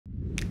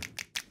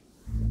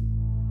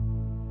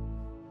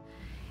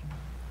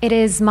It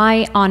is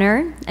my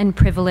honor and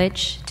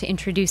privilege to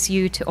introduce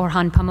you to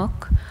Orhan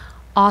Pamuk,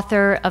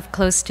 author of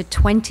close to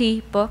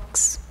 20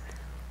 books,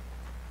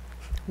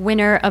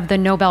 winner of the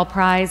Nobel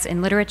Prize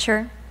in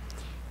Literature,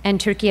 and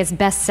Turkey's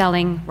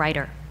best-selling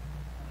writer.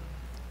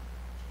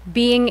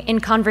 Being in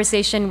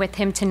conversation with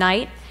him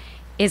tonight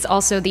is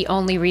also the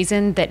only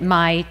reason that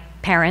my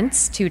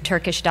parents, two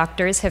Turkish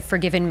doctors, have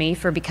forgiven me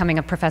for becoming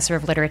a professor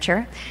of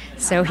literature.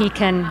 So he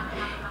can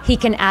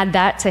add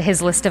that to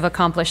his list of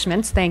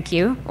accomplishments. Thank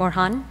you,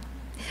 Orhan.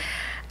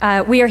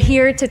 We are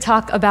here to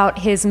talk about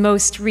his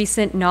most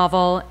recent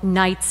novel,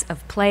 Nights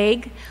of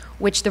Plague,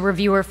 which the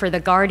reviewer for The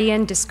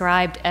Guardian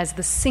described as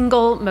the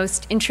single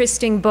most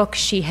interesting book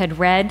she had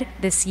read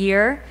this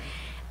year,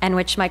 and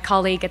which my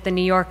colleague at The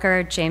New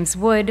Yorker, James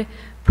Wood,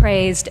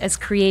 praised as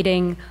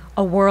creating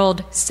a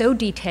world so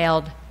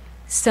detailed,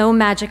 so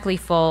magically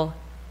full,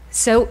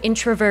 so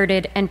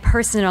introverted and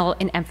personal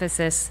in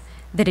emphasis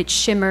that it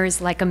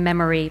shimmers like a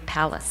memory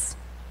palace.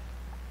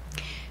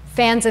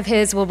 Fans of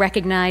his will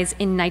recognize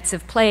in Nights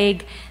of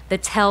Plague the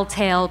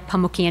telltale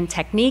Pamukian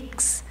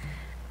techniques,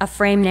 a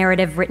frame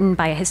narrative written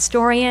by a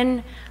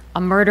historian,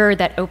 a murder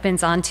that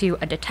opens onto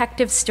a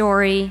detective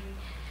story,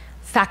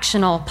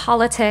 factional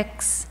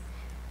politics,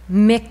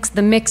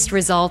 the mixed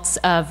results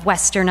of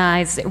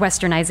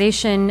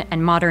westernization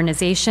and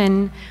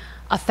modernization,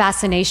 a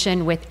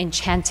fascination with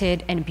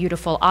enchanted and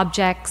beautiful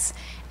objects,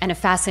 and a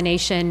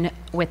fascination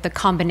with the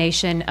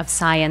combination of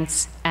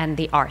science and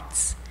the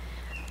arts.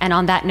 And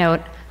on that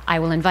note, I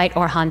will invite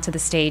Orhan to the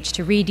stage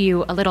to read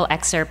you a little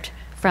excerpt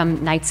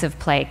from Nights of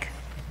Plague.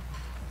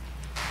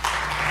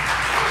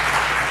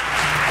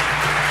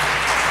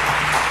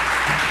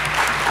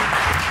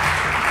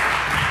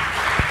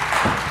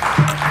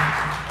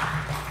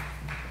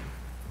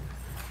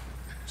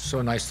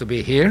 So nice to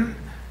be here.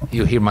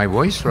 You hear my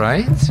voice,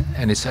 right?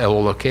 And it's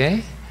all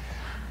okay?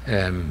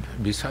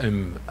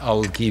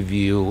 I'll give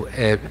you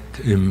a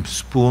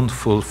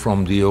spoonful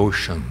from the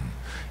ocean.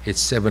 It's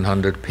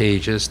 700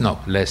 pages, no,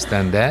 less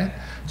than that.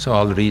 So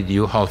I'll read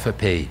you half a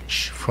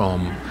page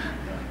from,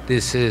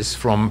 this is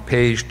from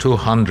page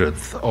 200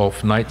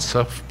 of Nights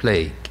of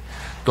Plague.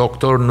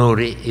 Dr.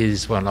 Nuri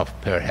is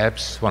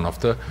perhaps one of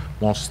the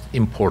most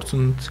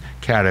important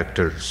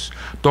characters.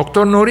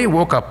 Dr. Nuri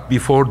woke up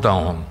before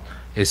dawn.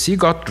 As he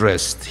got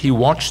dressed, he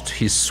watched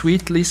his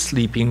sweetly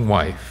sleeping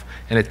wife,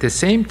 and at the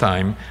same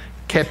time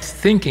kept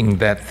thinking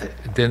that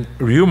the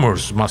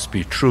rumors must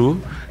be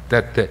true,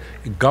 that the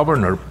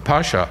Governor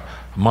Pasha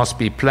must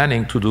be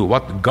planning to do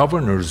what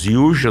governors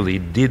usually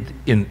did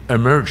in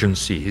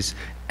emergencies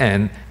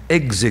and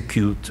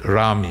execute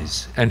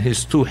Ramiz and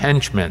his two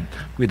henchmen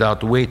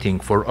without waiting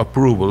for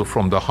approval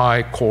from the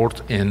High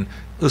Court in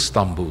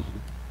Istanbul.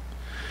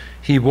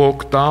 He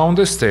walked down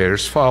the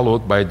stairs,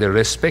 followed by the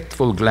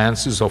respectful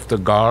glances of the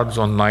guards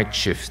on night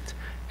shift,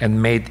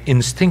 and made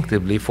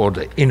instinctively for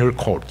the inner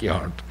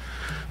courtyard.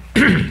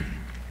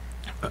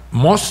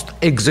 Most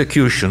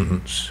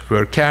executions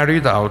were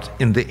carried out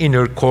in the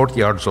inner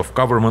courtyards of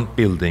government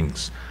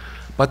buildings,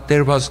 but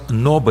there was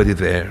nobody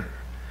there.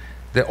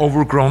 The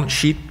overgrown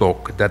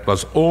sheepdog that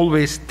was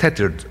always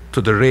tethered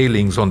to the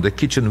railings on the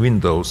kitchen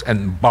windows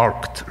and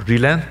barked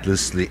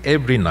relentlessly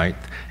every night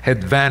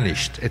had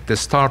vanished at the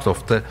start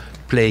of the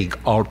plague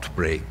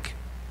outbreak.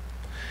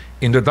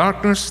 In the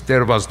darkness,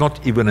 there was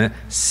not even a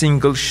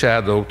single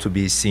shadow to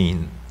be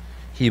seen.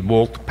 He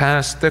walked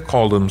past the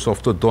columns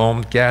of the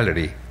domed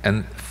gallery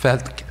and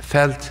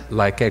felt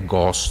like a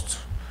ghost.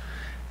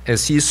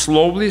 As he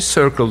slowly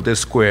circled the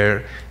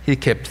square, he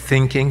kept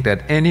thinking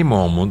that any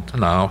moment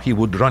now he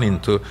would run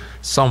into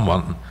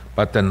someone,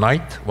 but the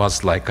night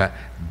was like a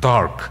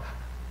dark,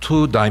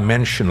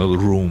 two-dimensional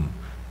room.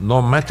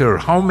 No matter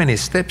how many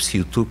steps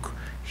he took,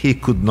 he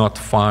could not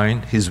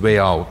find his way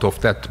out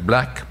of that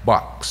black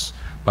box.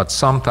 But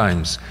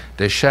sometimes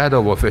the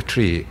shadow of a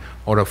tree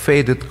or a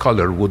faded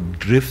color would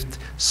drift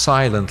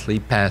silently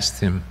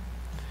past him.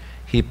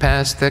 He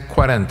passed the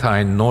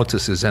quarantine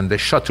notices and the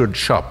shuttered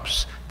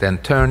shops, then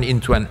turned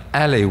into an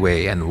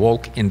alleyway and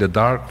walked in the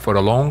dark for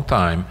a long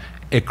time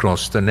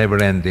across the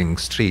never-ending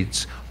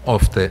streets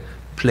of the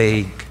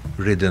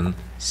plague-ridden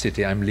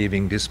city. I'm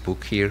leaving this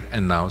book here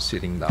and now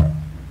sitting down.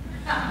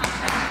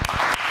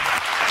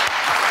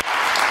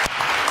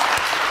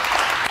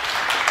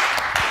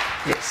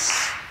 Yes.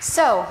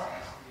 So,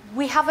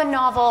 we have a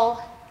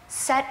novel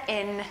set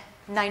in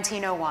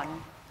 1901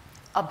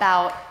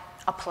 about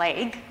a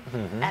plague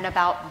and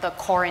about the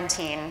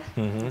quarantine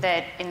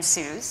that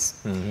ensues.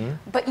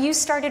 But you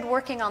started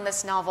working on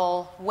this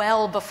novel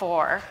well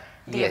before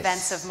the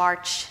events of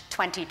March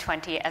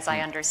 2020, as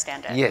I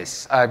understand it.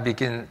 Yes, I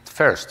began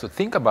first to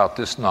think about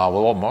this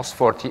novel almost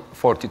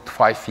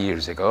 45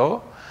 years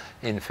ago.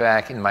 In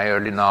fact, in my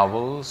early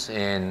novels,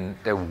 in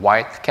The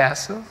White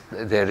Castle,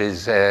 there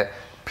is a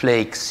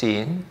plague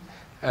scene.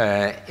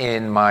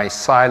 In my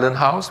Silent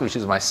House, which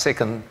is my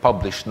second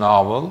published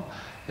novel,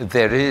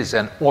 there is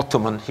an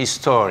Ottoman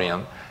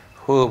historian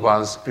who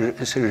was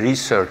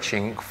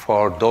researching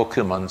for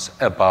documents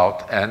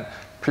about a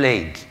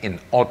plague in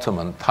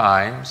Ottoman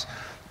times.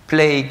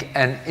 Plague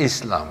and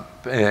Islam.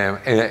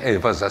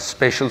 It was a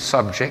special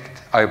subject.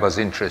 I was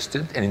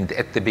interested, and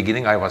at the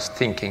beginning I was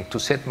thinking to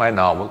set my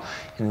novel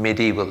in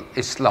medieval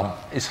Islam,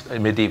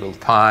 medieval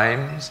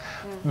times,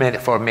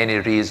 for many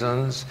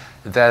reasons.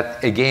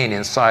 That again,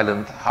 in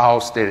Silent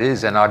House, there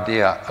is an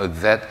idea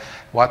that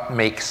what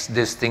makes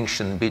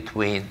distinction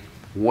between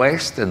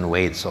Western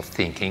ways of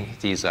thinking,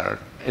 these are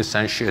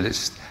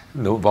essentialist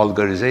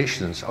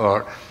vulgarizations,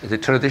 or the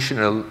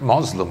traditional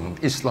Muslim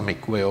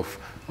Islamic way of,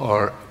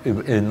 or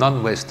a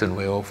non-Western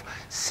way of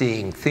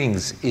seeing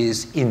things,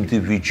 is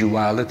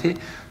individuality.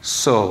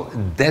 So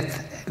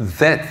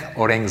death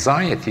or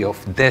anxiety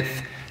of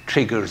death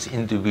triggers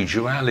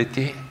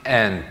individuality,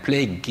 and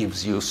plague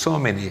gives you so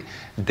many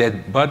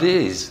dead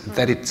bodies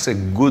that it's a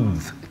good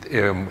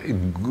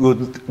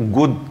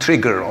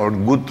trigger or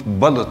good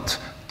bullet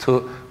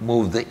to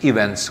move the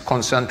events,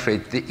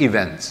 concentrate the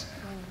events.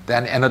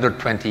 Then another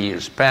 20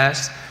 years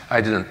passed. I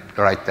didn't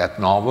write that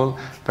novel.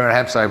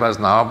 Perhaps I was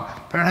now,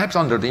 perhaps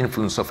under the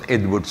influence of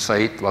Edward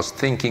Said, was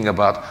thinking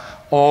about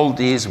all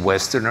these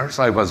Westerners.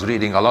 I was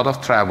reading a lot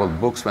of travel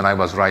books when I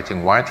was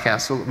writing White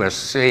Castle, were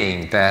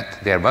saying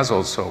that there was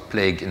also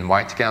plague in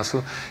White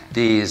Castle.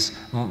 These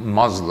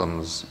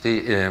Muslims,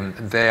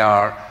 they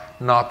are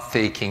not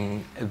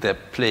taking the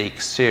plague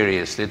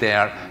seriously. They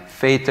are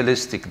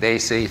fatalistic. They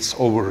say it's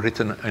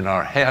overwritten in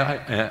our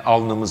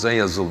alnımıza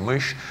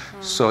yazılmış.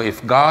 So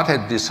if God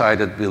had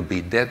decided we'll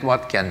be dead,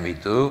 what can we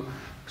do?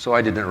 So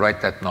I didn't write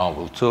that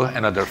novel too.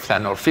 Another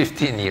 10 or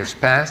 15 years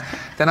passed.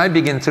 Then I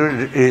began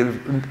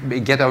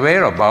to get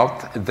aware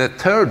about the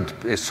third,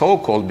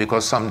 so-called,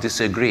 because some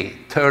disagree,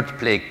 third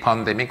plague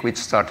pandemic, which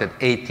started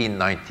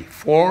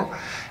 1894.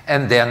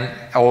 And then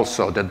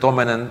also the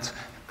dominant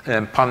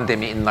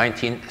pandemic in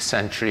 19th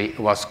century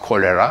was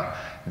cholera.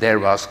 There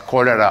was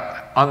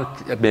cholera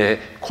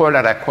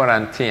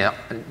quarantine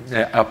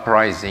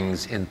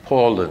uprisings in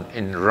Poland,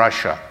 in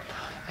Russia.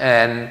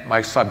 And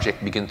my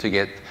subject began to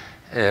get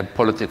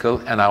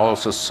political, and I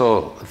also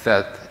saw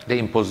that the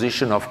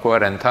imposition of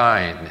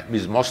quarantine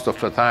most of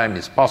the time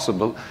is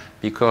possible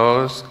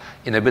because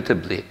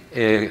inevitably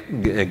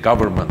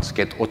governments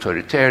get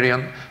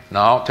authoritarian.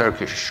 Now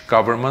Turkish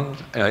government,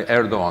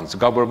 Erdogan's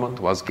government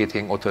was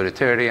getting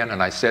authoritarian,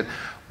 and I said,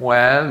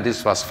 well,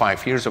 this was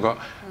 5 years ago,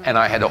 and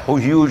I had a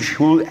huge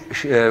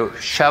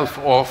shelf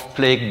of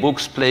plague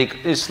books, plague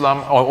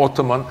Islam or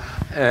Ottoman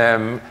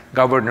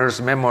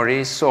governors'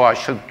 memories, so I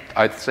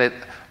said,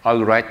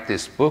 I'll write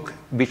this book,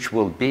 which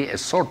will be a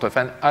sort of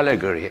an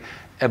allegory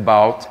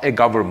about a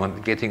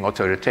government getting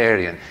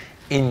authoritarian.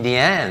 In the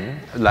end,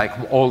 like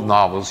all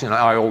novels,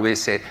 I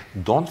always say,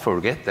 don't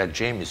forget that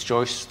James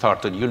Joyce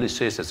started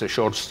Ulysses as a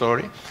short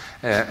story.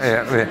 In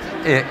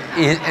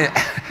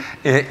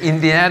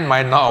the end,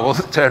 my novel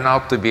turned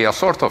out to be a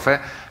sort of a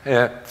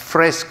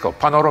fresco,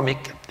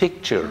 panoramic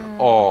picture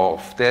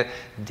of the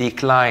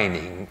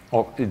declining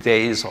of the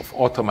days of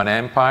Ottoman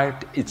Empire,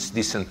 its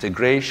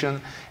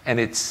disintegration, and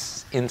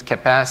its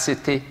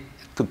incapacity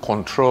to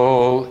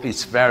control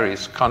its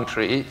various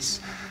countries.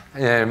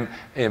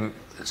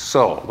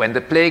 So when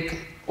the plague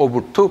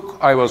overtook,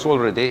 I was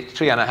already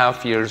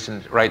 3.5 years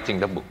in writing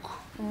the book.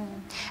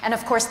 And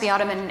of course, the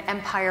Ottoman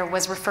Empire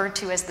was referred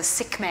to as the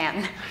sick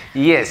man.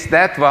 Yes,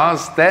 that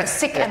was the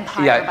sick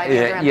empire by the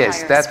other empires.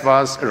 Yes, that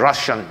was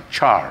Russian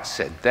Tsar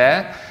said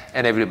that,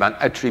 and everyone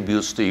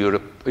attributes to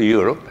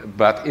Europe,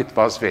 but it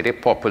was very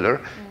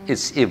popular.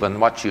 It's even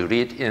what you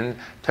read in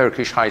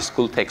Turkish high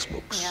school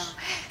textbooks.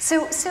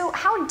 Yeah. So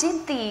how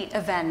did the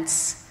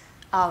events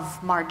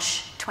of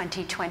March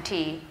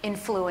 2020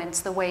 influence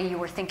the way you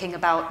were thinking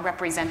about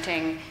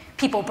representing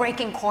people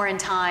breaking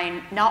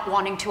quarantine, not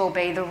wanting to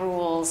obey the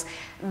rules,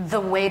 the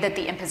way that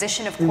the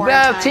imposition of quarantine...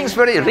 Well, things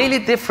were really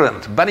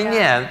different, but in the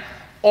end,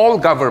 all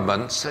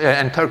governments,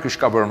 and Turkish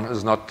government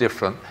is not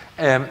different,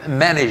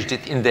 managed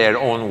it in their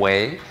own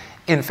way.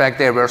 In fact,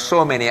 there were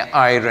so many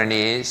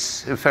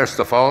ironies. First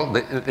of all,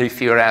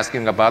 if you're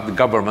asking about the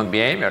government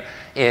behavior,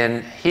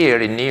 here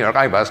in New York,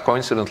 I was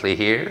coincidentally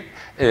here,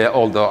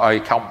 although I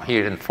come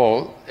here in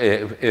fall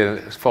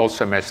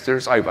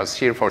semesters, I was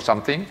here for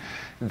something.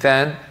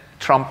 Then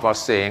Trump was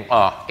saying,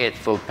 it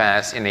will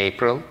pass in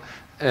April,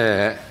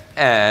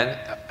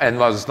 and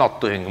was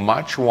not doing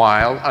much,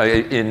 while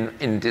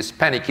in this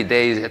panicky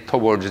days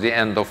towards the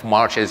end of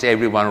March, as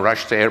everyone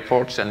rushed to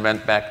airports and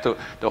went back to,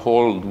 the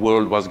whole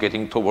world was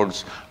getting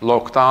towards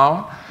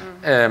lockdown.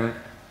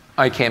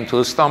 I came to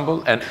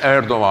Istanbul, and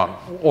Erdogan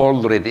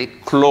already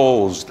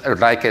closed,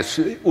 like a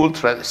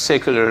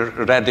ultra-secular,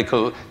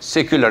 radical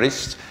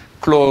secularist,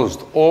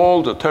 closed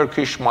all the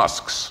Turkish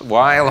mosques,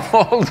 while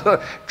all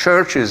the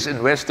churches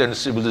in Western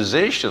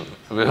civilization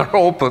were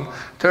open.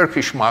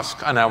 Turkish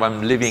mosque, and now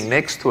I'm living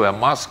next to a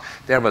mosque.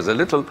 There was a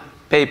little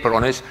paper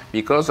on it,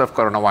 because of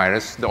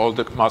coronavirus, all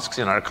the mosques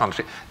in our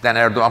country, then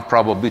Erdogan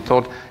probably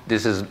thought,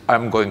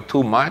 I'm going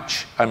too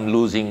much, I'm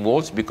losing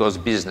votes because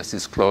business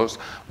is closed.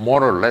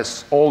 More or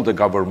less, all the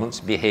governments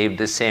behave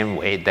the same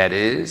way. That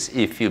is,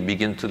 if you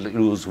begin to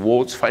lose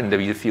votes,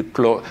 if you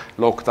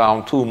lock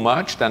down too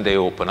much, then they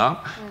open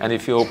up. And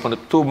if you open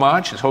up too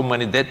much, so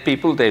many dead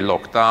people, they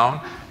lock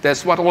down.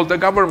 That's what all the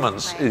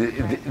governments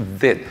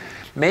did.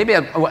 Maybe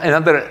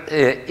another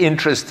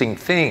interesting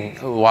thing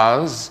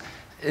was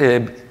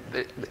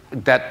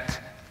that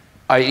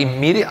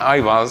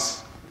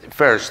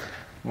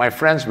my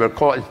friends were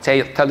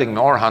telling me,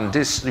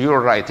 Orhan,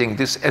 you're writing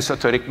this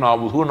esoteric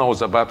novel, who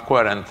knows about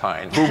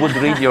quarantine? Who would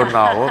read your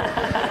novel?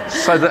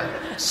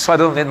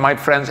 Suddenly my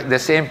friends, the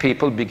same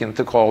people, begin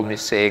to call me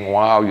saying,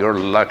 wow, you're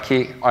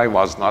lucky. I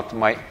was not.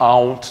 My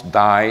aunt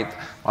died,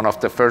 one of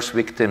the first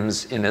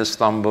victims in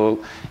Istanbul.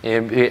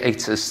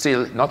 It's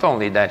still not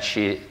only that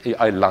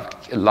I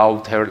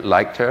loved her,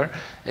 liked her,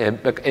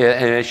 but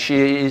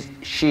she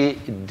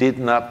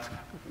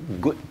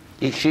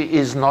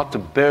is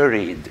not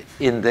buried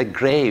in the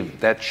grave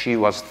that she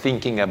was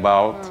thinking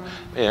about.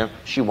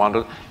 She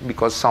wanted,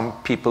 because some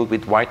people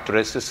with white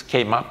dresses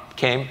came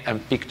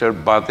and picked her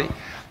body.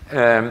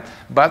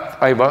 But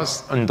I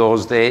was, in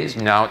those days,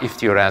 now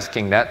if you're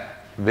asking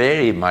that,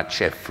 very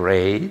much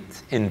afraid.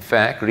 In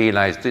fact,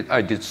 realized that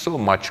I did so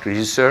much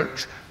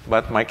research,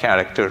 but my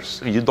characters,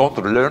 you don't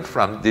learn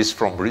from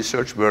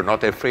research, were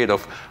not afraid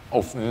of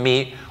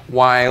me,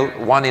 while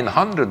 1 in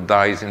 100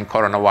 dies in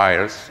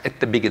coronavirus. At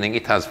the beginning,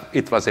 it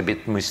was a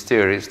bit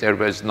mysterious. There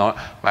was no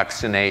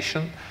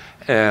vaccination,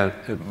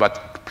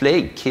 but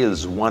plague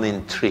kills 1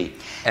 in 3,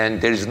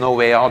 and there is no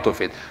way out of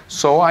it.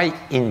 So I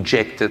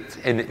injected,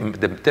 and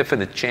the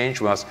definite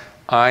change was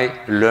I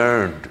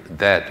learned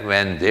that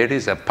when there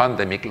is a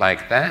pandemic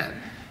like that,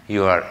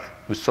 you are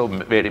so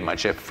very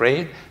much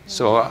afraid.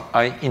 So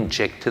I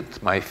injected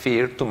my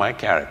fear to my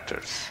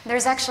characters.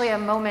 There's actually a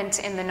moment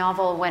in the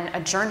novel when a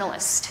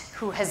journalist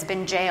who has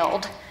been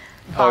jailed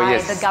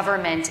by the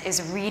government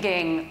is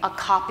reading a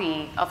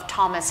copy of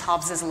Thomas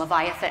Hobbes's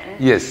Leviathan.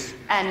 Yes.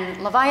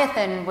 And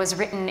Leviathan was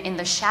written in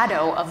the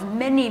shadow of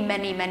many,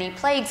 many, many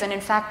plagues, and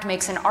in fact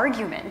makes an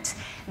argument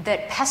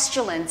that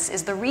pestilence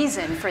is the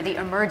reason for the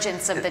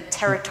emergence of the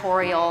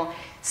territorial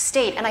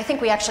state. And I think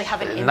we actually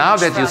have an image. Now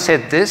that you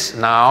said this,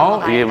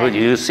 now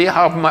you see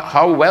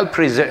how well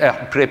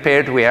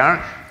prepared we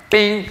are.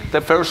 Ping,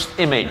 the first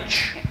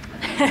image.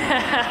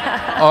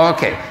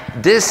 Okay,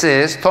 this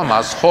is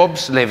Thomas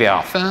Hobbes'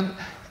 Leviathan,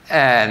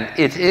 and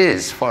it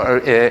is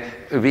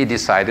we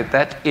decided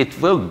that it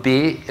will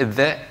be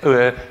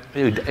a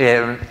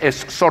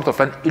sort of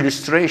an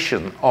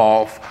illustration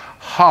of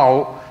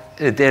how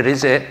there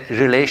is a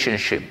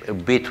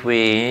relationship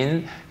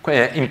between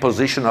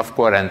imposition of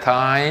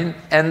quarantine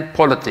and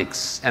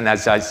politics. And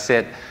as I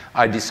said,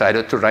 I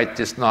decided to write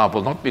this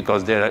novel not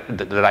because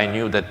that I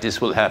knew that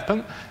this will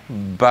happen,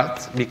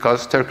 but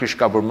because Turkish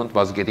government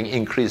was getting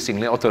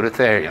increasingly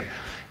authoritarian.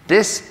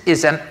 This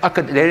is an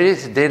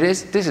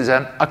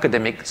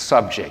academic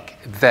subject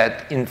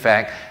that, in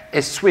fact,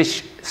 a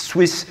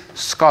Swiss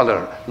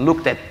scholar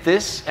looked at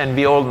this, and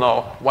we all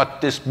know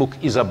what this book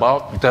is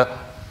about: the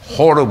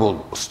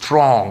horrible,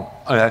 strong,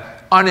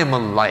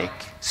 animal-like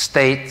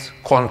state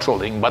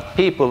controlling. But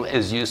people,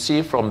 as you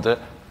see from the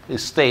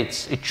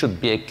states, it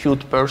should be a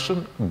cute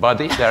person,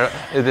 body.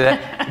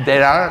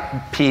 There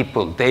are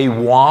people, they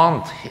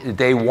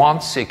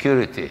want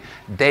security.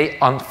 They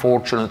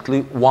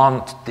unfortunately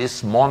want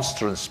this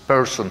monstrous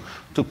person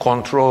to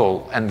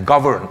control and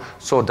govern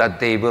so that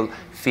they will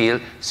feel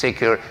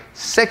secure.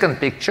 Second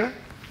picture.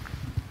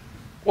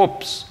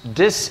 Oops,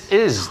 this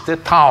is the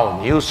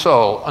town you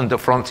saw on the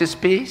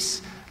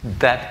frontispiece.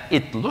 That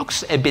it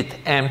looks a bit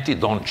empty,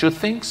 don't you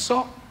think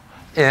so?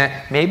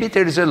 Maybe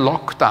there is a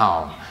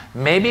lockdown.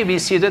 Maybe we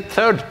see the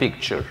third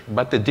picture,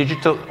 but the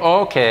digital,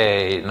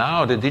 okay,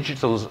 now the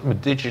digits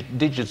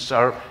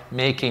are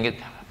making it.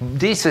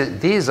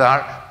 These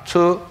are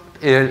two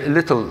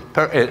little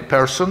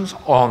persons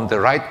on the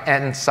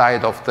right-hand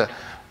side of the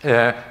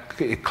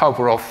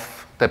cover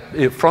of the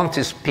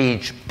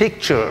frontispiece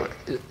picture.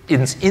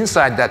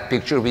 Inside that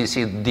picture, we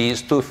see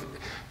these two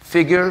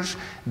figures.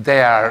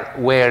 They are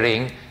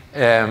wearing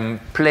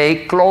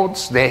plague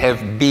clothes. They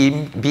have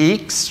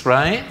beaks,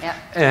 right?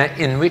 Yeah.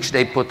 In which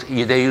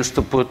they used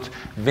to put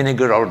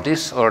vinegar or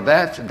this or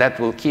that. That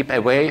will keep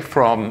away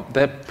from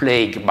the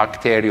plague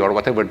bacteria or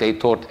whatever they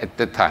thought at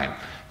the time.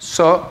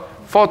 So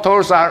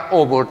photos are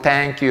over.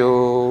 Thank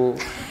you.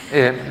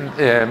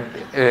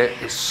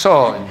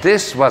 So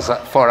this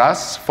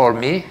was for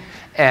me,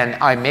 and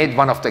I made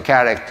one of the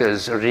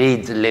characters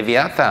read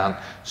Leviathan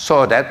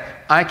so that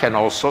I can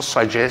also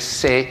suggest,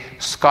 say,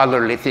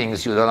 scholarly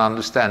things you don't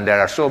understand. There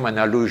are so many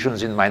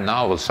allusions in my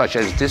novel, such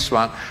as this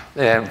one.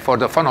 For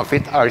the fun of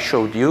it, I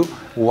showed you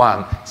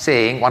one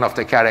saying one of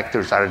the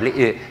characters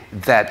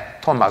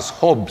that Thomas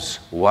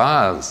Hobbes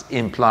was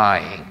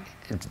implying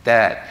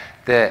that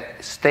the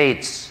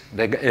state's,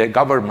 the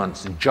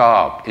government's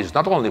job is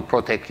not only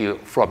protect you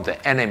from the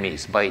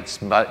enemies by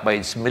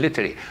its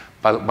military,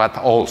 but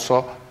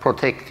also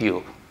protect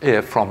you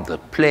from the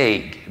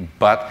plague.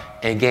 But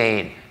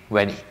again,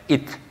 when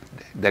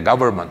the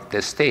government,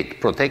 the state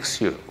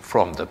protects you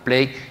from the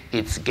plague,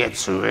 it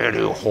gets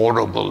very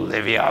horrible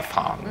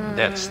Leviathan.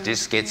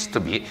 This gets to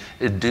be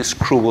this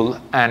cruel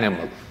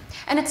animal.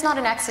 And it's not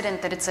an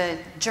accident that it's a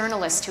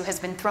journalist who has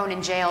been thrown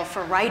in jail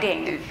for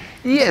writing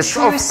yes, the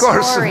true of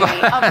course, story of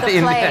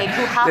the plague,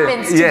 who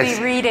happens to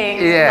be reading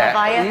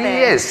Leviathan.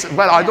 Yes,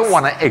 but I don't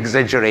want to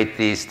exaggerate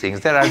these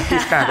things. There are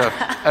these kind of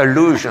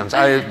allusions.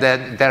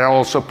 There are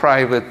also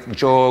private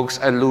jokes,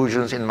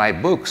 allusions in my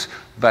books,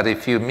 but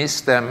if you miss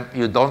them,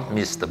 you don't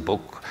miss the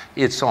book.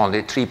 It's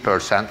only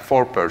 3%,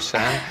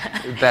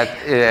 4% that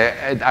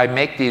I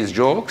make these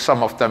jokes,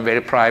 some of them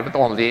very private,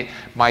 only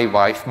my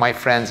wife, my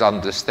friends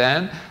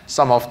understand.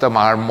 Some of them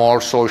are more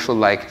social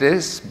like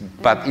this,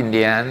 but in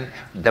the end,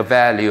 the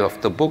value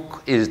of the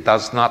book you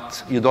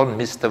don't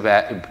miss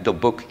the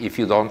book if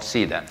you don't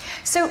see them.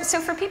 So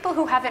for people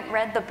who haven't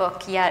read the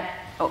book yet,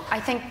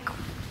 I think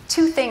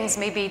two things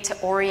maybe to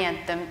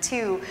orient them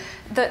to.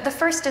 The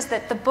first is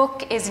that the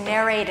book is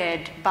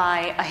narrated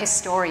by a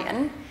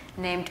historian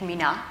named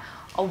Mina,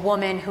 a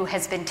woman who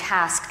has been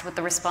tasked with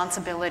the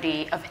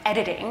responsibility of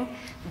editing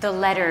the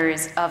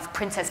letters of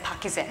Princess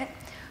Pakize,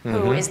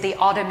 who is the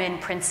Ottoman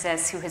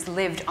princess who has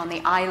lived on the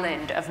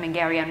island of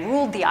Mingaria and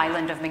ruled the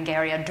island of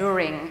Mingaria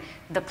during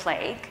the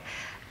plague.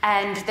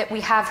 And that we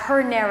have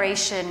her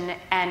narration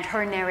and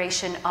her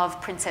narration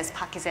of Princess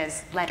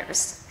Pakize's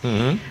letters.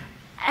 And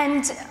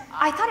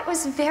I thought it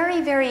was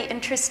very, very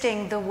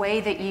interesting the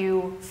way that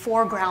you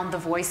foreground the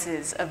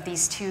voices of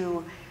these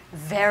two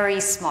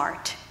very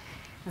smart,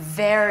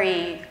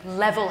 very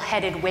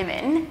level-headed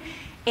women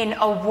in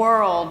a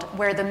world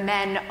where the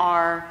men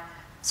are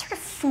sort of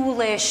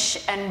foolish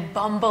and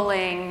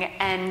bumbling,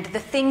 and the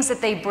things that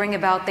they bring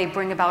about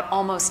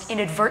almost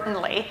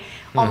inadvertently,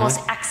 almost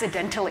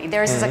accidentally.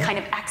 Theirs is a kind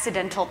of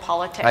accidental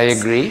politics. I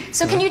agree.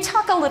 So can you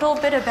talk a little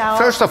bit about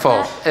First of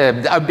all,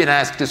 I've been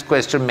asked this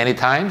question many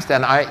times,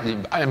 and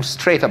I'm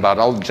straight about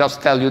it. I'll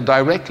just tell you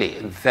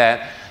directly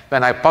that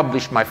when I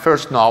published my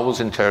first novels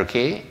in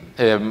Turkey,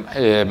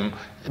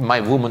 my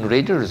women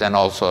readers and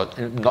also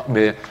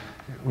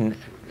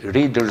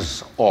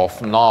readers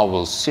of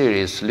novels,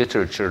 serious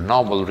literature,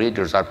 novel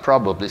readers are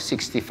probably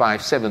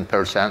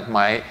 65–7%.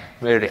 My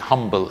very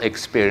humble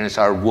experience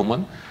are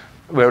women.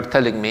 Were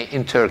telling me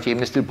in Turkey,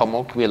 Mr.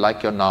 Pamuk, we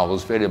like your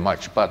novels very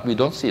much, but we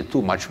don't see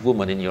too much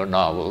women in your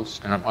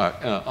novels. And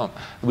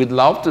we'd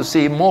love to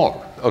see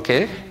more,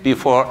 okay?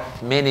 Before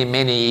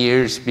many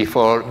years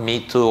before Me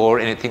Too or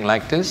anything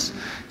like this.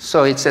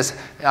 So it says,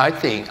 I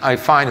think I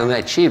finally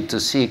achieved to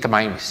see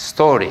my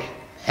story.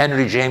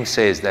 Henry James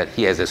says that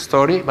he has a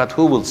story, but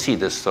who will see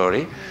the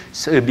story?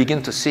 So you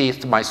begin to see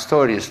my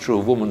stories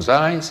through women's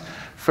eyes.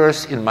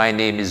 First, in my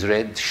name is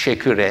read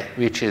Şeküre,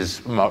 which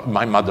is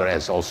my mother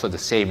has also the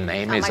same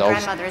name. my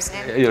grandmother's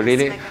name.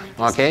 Really?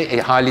 Okay.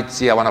 Halit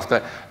Ziya, one of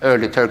the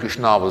early Turkish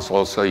novels,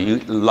 also you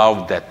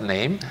loved that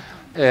name.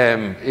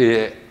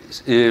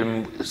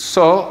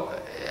 So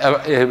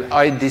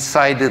I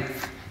decided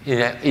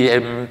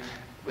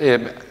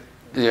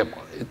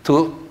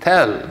to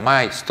tell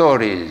my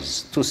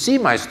stories, to see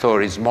my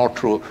stories more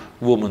through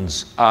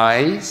women's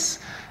eyes,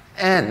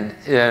 and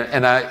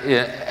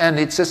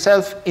it's a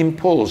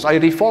self-imposed. I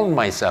reformed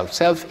myself,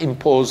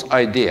 self-imposed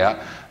idea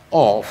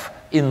of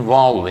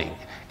involving.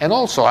 And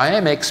also, I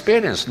am an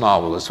experienced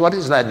novelist. What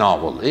is that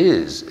novel?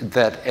 Is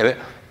that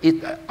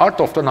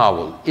art of the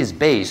novel is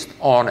based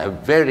on a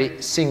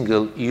very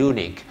single,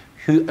 unique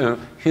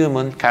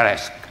human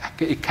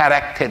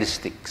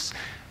characteristics.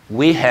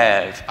 We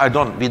have,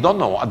 we don't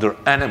know other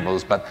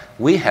animals, but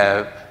we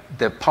have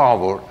the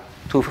power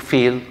to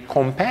feel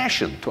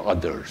compassion to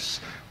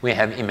others. We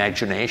have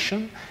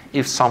imagination.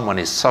 If someone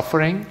is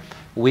suffering,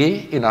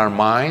 we, in our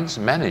minds,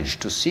 manage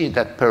to see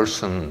that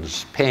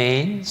person's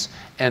pains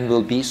and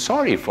will be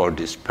sorry for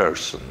this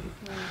person.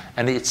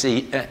 And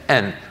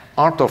and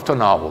art of the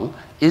novel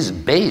is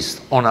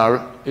based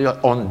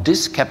on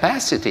this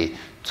capacity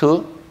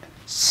to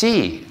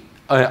see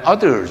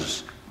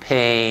others'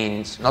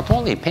 pains, not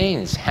only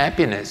pains,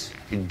 happiness,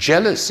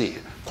 jealousy,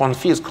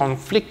 confused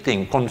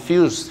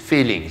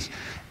feelings.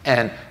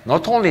 And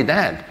not only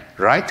that,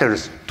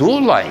 writers do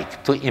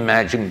like to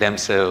imagine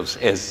themselves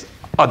as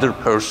other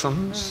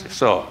persons.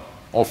 So,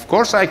 of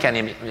course I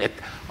can,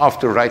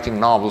 after writing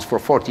novels for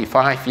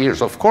 45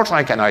 years, of course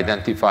I can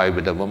identify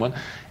with a woman,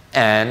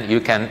 and you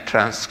can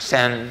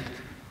transcend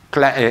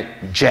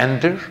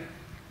gender,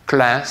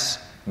 class,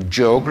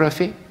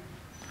 geography.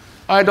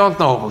 I don't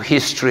know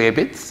history a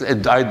bit.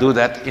 I do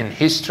that in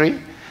history.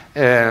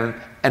 And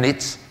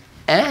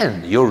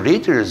your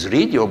readers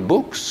read your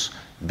books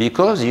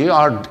because you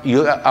are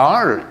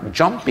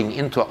jumping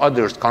into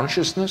others'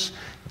 consciousness.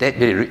 The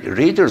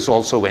readers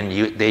also, when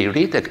they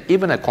read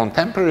even a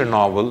contemporary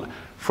novel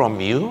from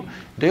you,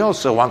 they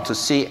also want to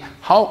see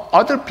how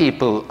other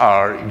people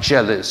are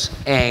jealous,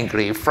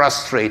 angry,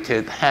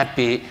 frustrated,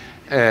 happy,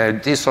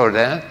 this or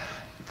that.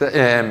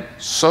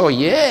 So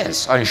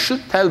yes, I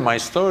should tell my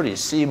story,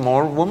 see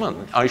more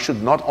women. I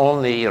should not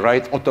only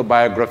write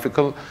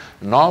autobiographical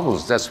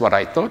novels. That's what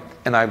I thought,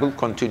 and I will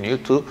continue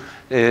to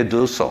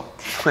do so.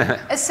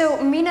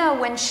 So Mina,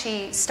 when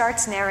she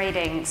starts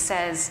narrating,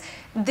 says,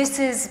 this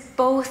is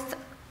both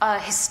a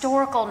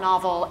historical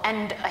novel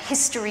and a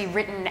history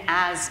written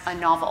as a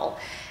novel.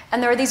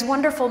 And there are these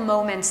wonderful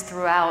moments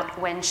throughout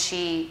when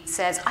she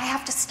says, I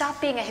have to stop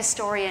being a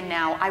historian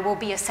now. I will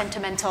be a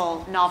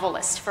sentimental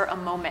novelist for a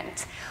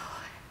moment.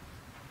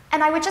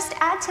 And I would just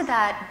add to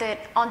that,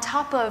 that on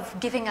top of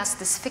giving us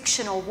this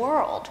fictional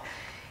world,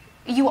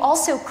 you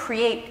also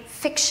create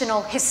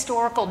fictional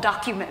historical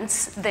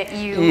documents that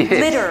you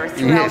litter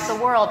throughout the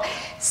world.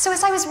 So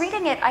as I was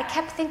reading it, I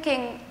kept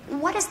thinking,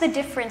 what is the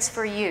difference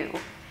for you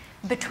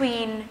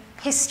between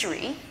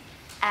history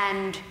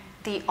and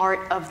the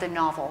art of the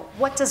novel?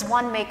 What does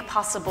one make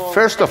possible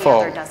that the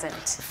other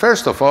doesn't?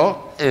 First of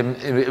all,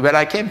 when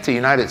I came to the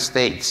United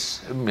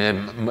States,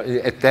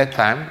 at that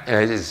time,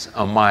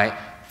 my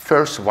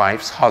first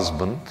wife's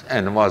husband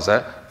and was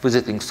a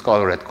visiting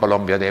scholar at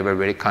Columbia. They were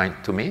very kind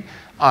to me.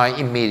 I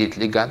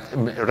immediately got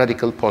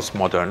radical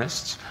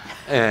postmodernists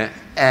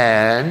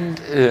and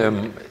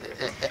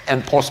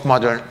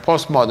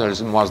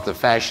postmodernism was the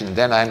fashion.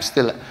 Then I'm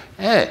still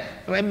a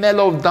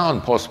mellowed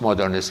down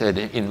postmodernist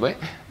in a way.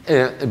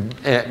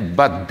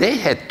 But they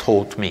had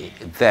taught me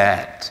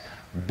that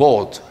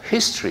both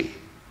history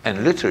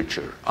and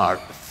literature are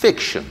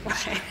fictions.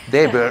 Right.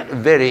 They were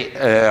very,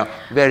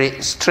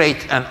 very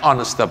straight and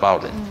honest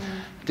about it.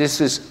 This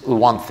is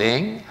one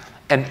thing.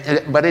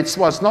 But it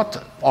was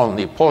not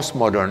only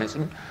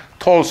postmodernism.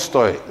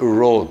 Tolstoy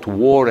wrote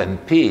War and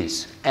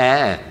Peace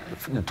and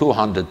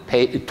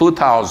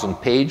 2,000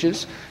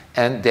 pages,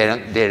 and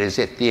there is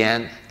at the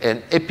end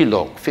an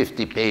epilogue,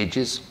 50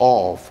 pages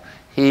of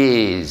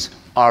his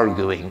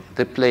arguing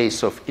the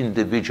place of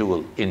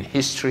individual in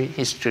history,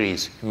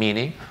 history's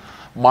meaning.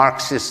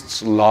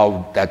 Marxists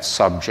love that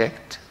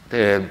subject.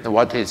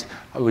 What is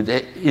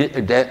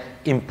the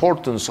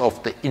importance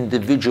of the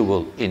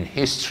individual in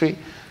history?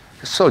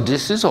 So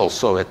this is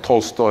also a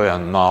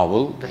Tolstoyan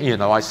novel. You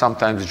know, I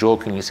sometimes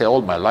jokingly say,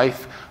 all my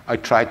life I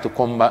tried to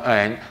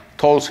combine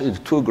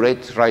two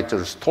great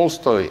writers,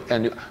 Tolstoy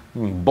and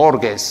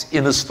Borges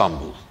in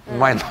Istanbul.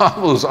 My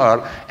novels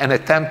are an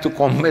attempt to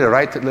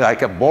write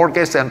like a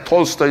Borges and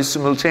Tolstoy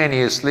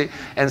simultaneously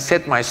and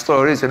set my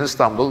stories in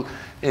Istanbul.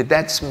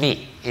 That's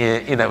me,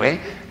 in a way.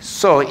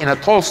 So in a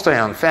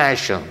Tolstoyan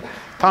fashion,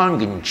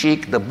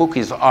 tongue-in-cheek, the book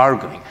is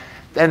arguing.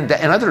 And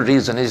another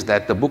reason is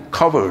that the book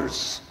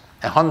covers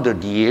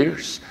 100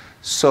 years,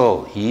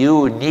 so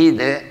you need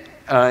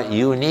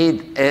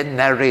a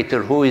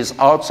narrator who is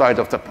outside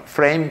of the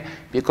frame,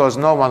 because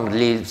no one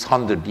lives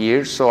 100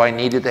 years, so I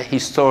needed a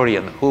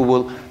historian who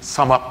will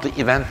sum up the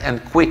event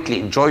and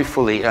quickly,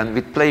 joyfully, and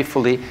with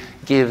playfully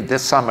give the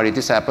summary.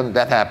 This happened,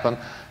 that happened.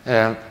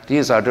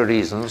 These are the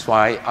reasons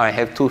why I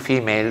have two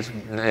female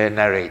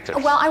narrators.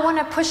 Well, I want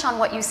to push on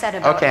what you said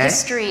about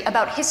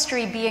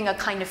history being a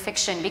kind of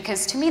fiction,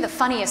 because to me the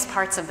funniest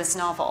parts of this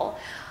novel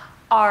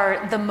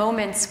are the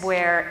moments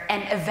where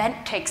an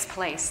event takes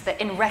place that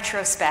in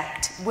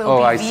retrospect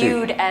will be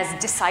viewed as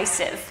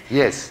decisive.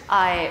 Yes.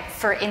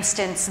 For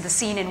instance, the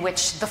scene in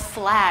which the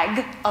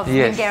flag of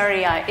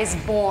Bulgaria is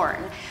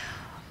born.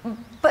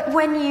 But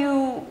when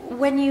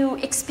you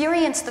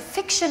experience the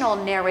fictional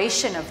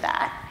narration of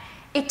that,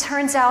 it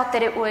turns out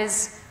that it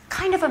was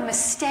kind of a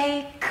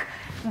mistake,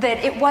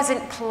 that it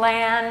wasn't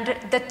planned,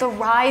 that the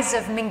rise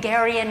of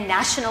Bulgarian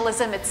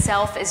nationalism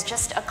itself is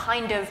just a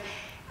kind of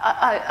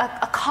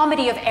a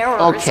comedy of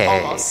errors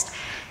almost.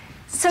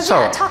 So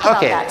yeah, talk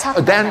about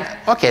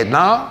that.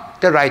 Now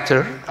the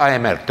writer, I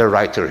am the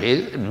writer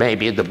here.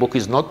 Maybe the book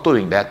is not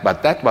doing that,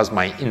 but that was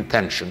my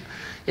intention.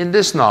 In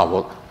this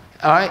novel,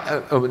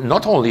 I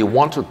not only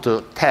wanted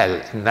to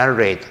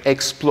narrate,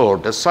 explore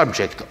the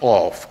subject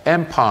of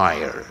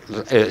empire,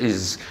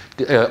 is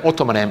the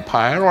Ottoman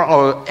Empire,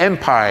 or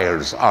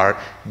empires are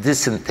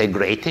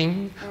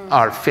disintegrating,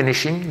 are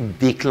finishing,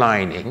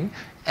 declining,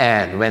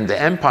 and when the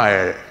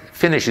empire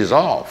finishes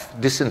off,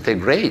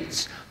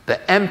 disintegrates, the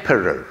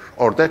emperor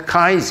or the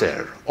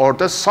Kaiser or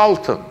the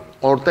Sultan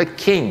or the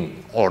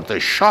king or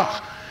the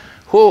Shah,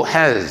 who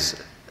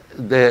has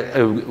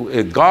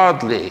the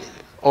godly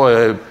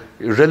or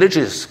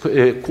religious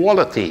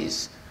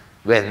qualities,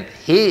 when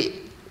he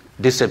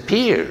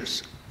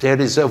disappears, there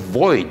is a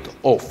void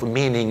of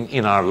meaning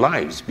in our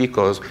lives,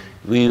 because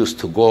we used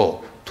to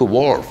go to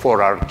war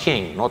for our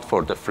king, not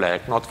for the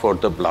flag, not for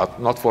the blood,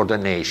 not for the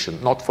nation,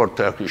 not for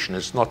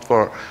Turkishness, not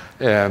for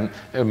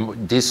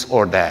this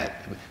or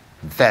that.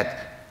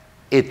 That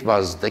it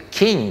was the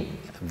king,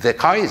 the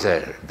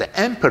Kaiser, the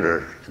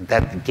emperor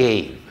that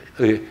gave,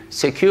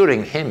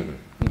 securing him,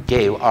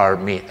 gave our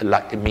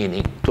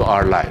meaning to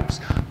our lives.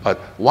 But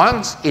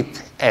once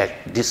it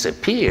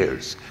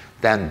disappears,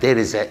 then there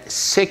is a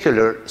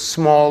secular,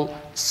 small,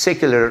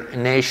 secular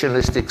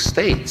nationalistic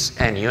states,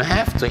 and you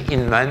have to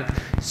invent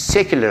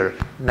secular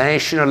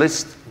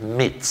nationalist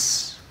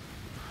myths.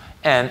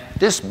 And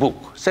this book,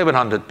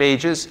 700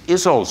 pages,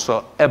 is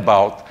also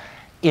about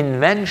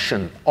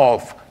invention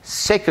of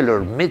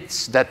secular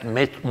myths that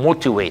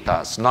motivate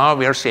us. Now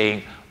we are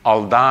saying,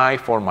 I'll die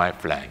for my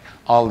flag.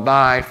 I'll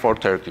die for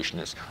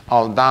Turkishness.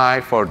 I'll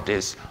die for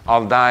this.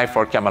 I'll die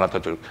for Kemal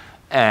Atatürk.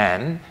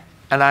 And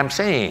I'm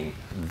saying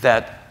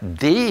that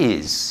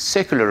these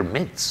secular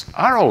myths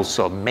are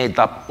also made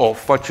up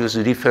of what you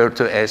refer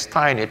to as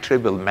tiny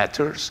trivial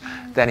matters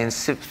that in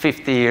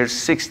 50 years,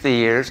 60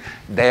 years,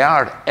 they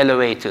are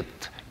elevated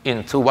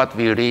into what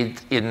we read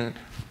in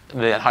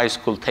the high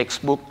school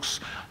textbooks,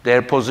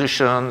 their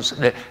positions,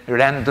 the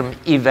random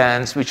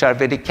events which are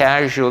very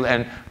casual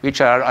and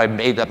which are, I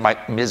made it my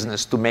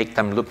business to make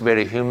them look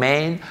very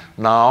humane,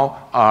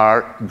 now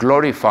are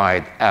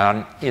glorified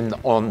and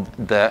on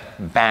the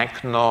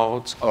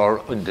banknotes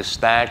or in the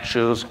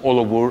statues all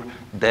over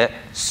the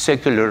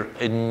secular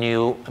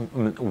new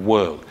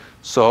world.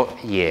 So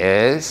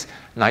yes,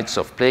 Knights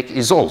of Plague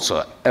is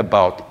also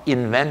about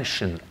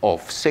invention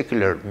of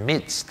secular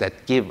myths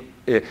that give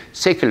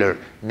secular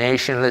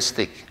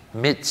nationalistic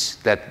myths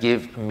that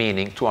give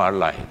meaning to our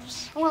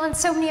lives. Well, and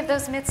so many of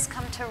those myths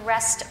come to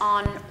rest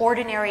on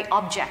ordinary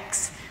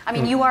objects. I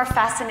mean, you are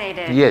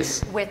fascinated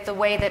with the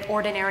way that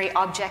ordinary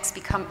objects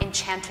become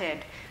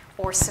enchanted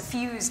or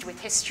suffused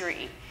with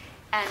history.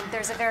 And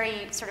there's a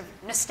very sort of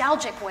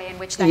nostalgic way in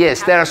which that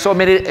Yes, there are so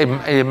many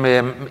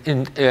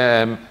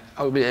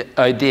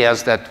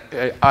ideas that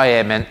I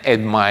am an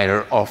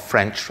admirer of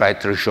French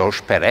writer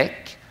Georges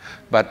Perec.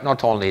 But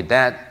not only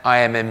that, I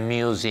am a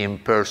museum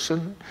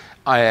person.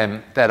 I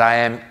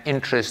am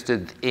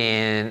interested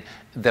in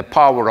the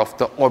power of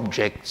the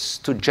objects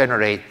to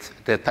generate,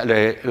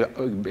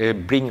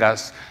 bring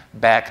us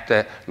back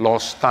the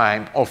lost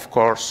time. Of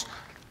course,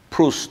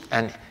 Proust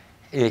and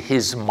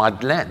his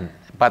Madeleine.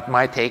 But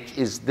my take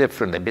is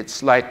different, a bit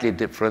slightly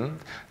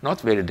different, not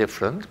very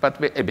different,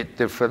 but a bit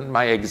different.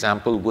 My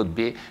example would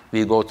be,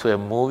 we go to a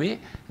movie,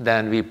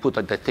 then we put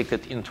the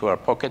ticket into our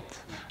pocket,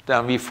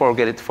 then we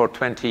forget it for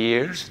 20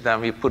 years,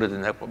 then we put it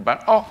in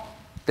but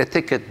the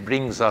ticket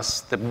brings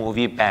us the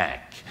movie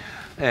back.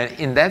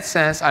 In that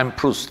sense, I'm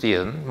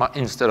Proustian.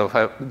 Instead of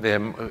the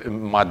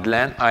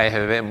Madeleine, I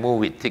have a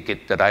movie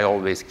ticket that I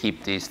always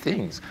keep these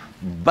things.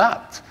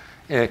 But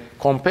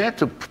compared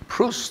to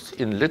Proust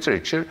in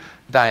literature,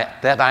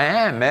 that I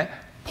am a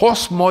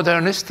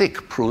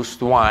postmodernistic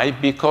Proust. Why?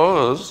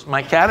 Because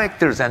my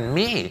characters and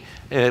me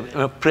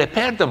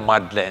prepare the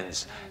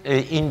Madeleines,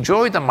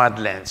 enjoy the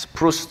Madeleines.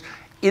 Proust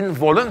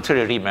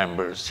involuntarily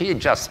remembers. He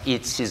just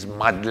eats his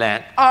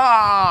Madeleine,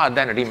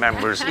 then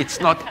remembers. It's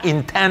not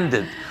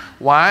intended.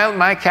 While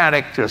my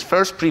characters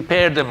first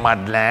prepare the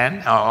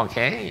Madeleine,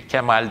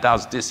 Kemal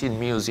does this in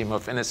Museum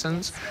of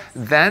Innocence,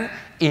 then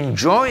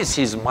enjoys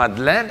his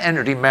Madeleine and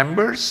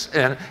remembers.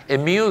 And a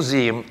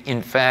museum,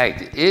 in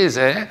fact, is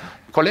a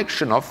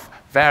collection of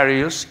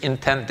various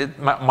intended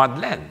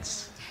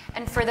Madeleines.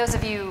 And for those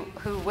of you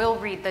who will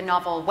read the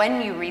novel, when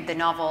you read the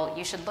novel,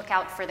 you should look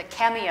out for the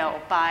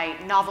cameo by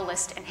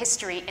novelist and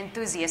history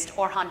enthusiast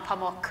Orhan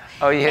Pamuk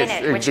in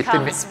it, which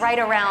comes right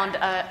around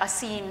a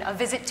scene, a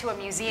visit to a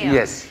museum,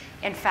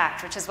 in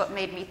fact, which is what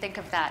made me think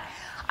of that.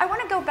 I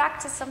want to go back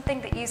to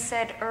something that you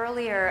said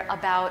earlier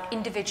about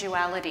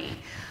individuality.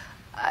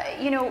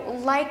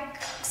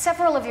 Like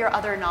several of your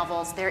other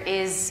novels, there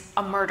is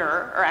a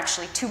murder, or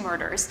actually two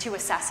murders, two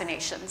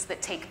assassinations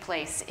that take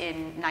place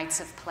in Knights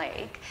of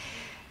Plague.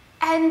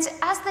 And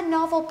as the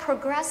novel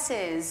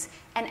progresses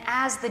and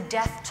as the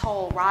death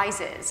toll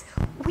rises,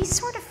 we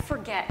sort of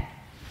forget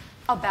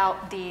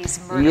about these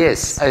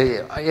murders.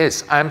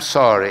 Yes, I'm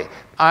sorry.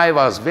 I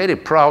was very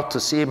proud to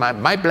see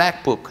my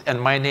black book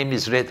and My Name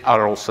is Red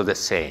are also the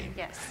same.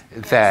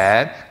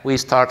 That we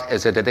start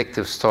as a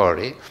detective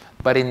story,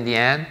 but in the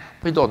end,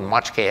 we don't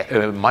much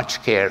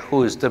care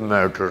who is the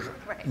murderer.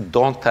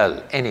 Don't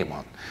tell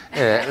anyone.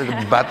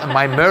 But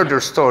my murder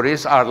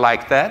stories are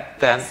like that,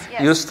 then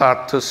you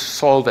start to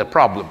solve a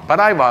problem. But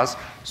I was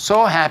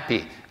so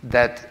happy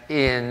that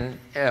in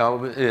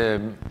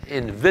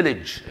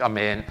village,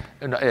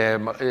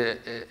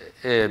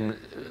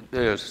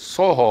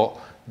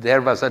 Soho,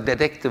 there was a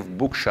detective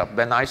bookshop.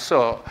 When I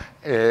saw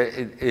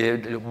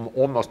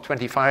almost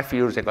 25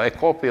 years ago, a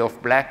copy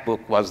of Black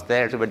Book was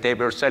there. They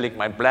were selling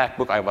my Black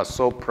Book. I was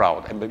so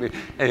proud.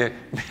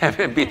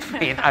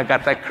 Between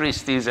Agatha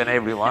Christie's and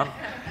everyone.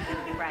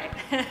 Right.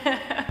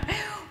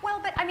 Well,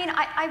 but I mean,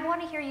 I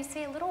want to hear you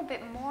say a little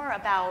bit more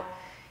about,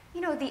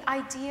 the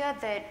idea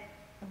that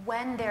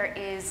when there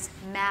is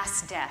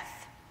mass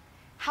death,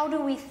 how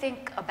do we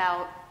think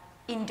about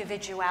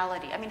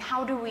individuality? I mean,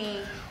 how do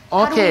we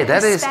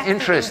that is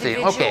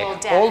interesting.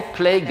 All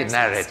plague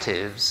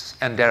narratives,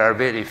 and there are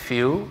very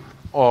few,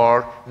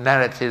 or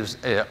narratives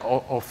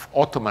of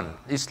Ottoman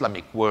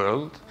Islamic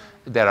world.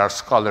 There are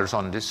scholars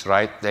on this,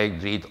 right? They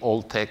read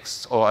old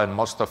texts, and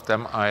most of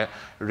them are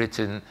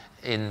written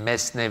in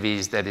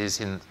mesnevis, that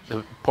is in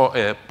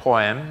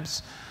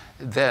poems,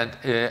 that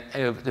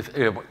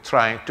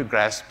trying to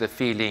grasp the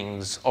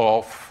feelings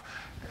of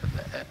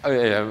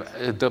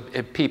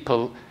the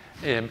people.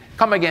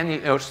 Come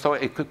again, a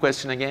quick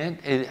question again.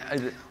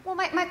 Well,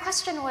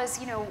 question was,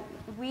 you know,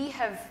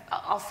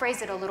 I'll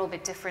phrase it a little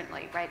bit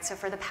differently, right? So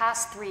for the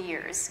past 3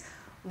 years,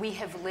 we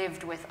have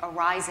lived with a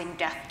rising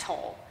death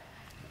toll.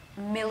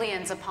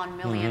 Millions upon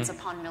millions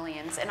upon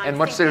millions. And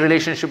what's the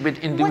relationship with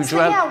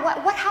individuality?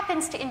 What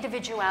happens to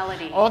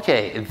individuality?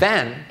 Okay,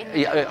 then,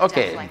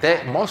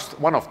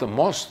 one of the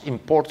most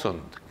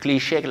important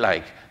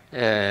cliche-like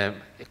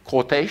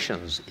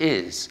quotations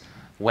is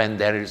when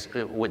there is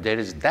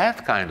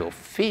that kind of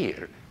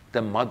fear,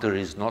 the mother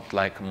is not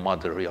like a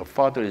mother, your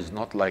father is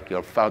not like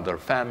your father,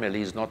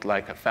 family is not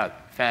like a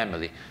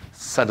family.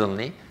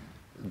 Suddenly,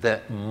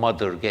 the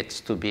mother gets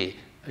to be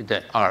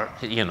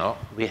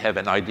we have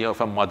an idea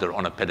of a mother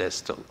on a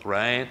pedestal,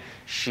 right?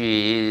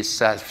 She is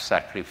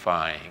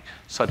self-sacrificing.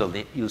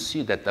 Suddenly, you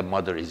see that the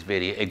mother is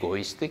very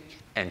egoistic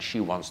and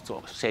she wants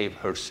to save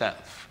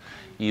herself.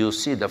 You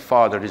see the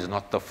father is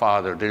not the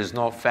father. There is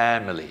no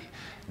family.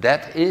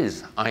 That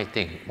is, I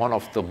think, one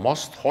of the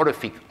most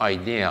horrific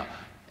idea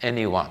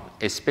anyone,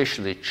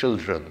 especially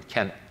children,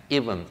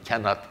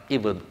 cannot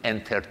even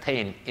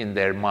entertain in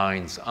their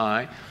mind's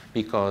eye,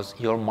 because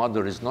your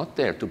mother is not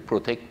there to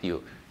protect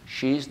you.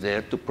 She is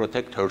there to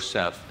protect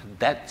herself.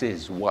 That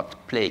is what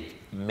plague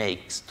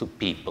makes to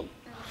people.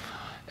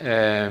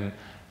 Once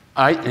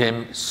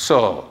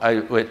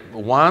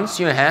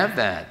you have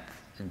that,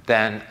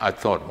 then I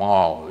thought,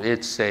 wow,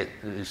 it's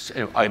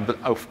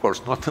of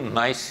course not a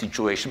nice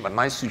situation, but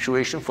nice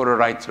situation for a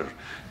writer,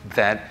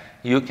 that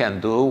you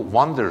can do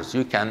wonders.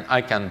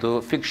 I can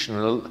do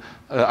fictional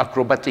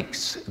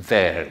acrobatics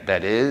there.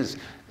 That is,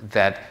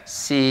 that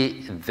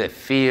see the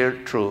fear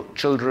through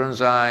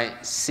children's eye,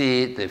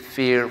 see the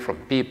fear from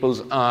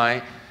people's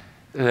eye.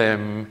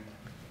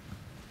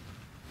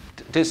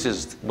 This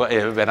is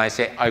when I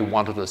say I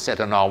wanted to set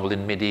a novel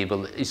in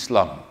medieval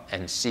Islam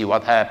and see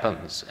what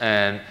happens,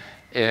 and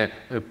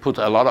put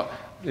a lot of,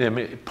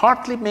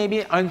 partly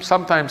maybe I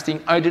sometimes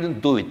think I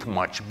didn't do it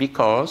much,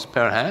 because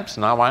perhaps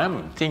now I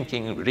am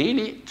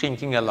really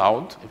thinking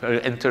aloud,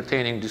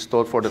 entertaining this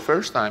thought for the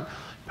first time.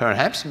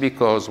 Perhaps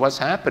because what's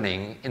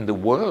happening in the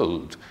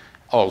world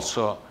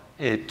also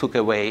took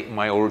away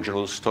my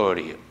original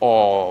story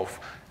of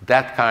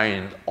that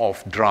kind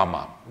of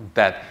drama,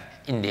 that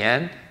in the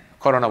end,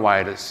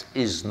 coronavirus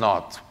is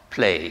not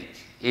plague.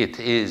 It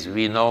is,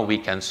 we know we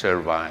can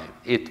survive.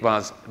 It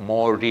was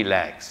more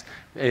relaxed.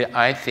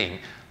 I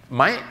think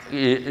my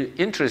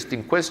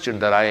interesting question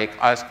that I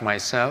asked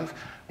myself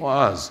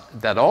was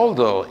that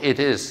although it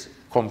is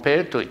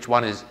compared to it,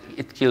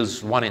 it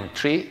kills 1 in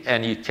 3,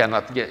 and you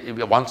cannot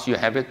once you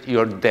have it,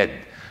 you're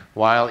dead.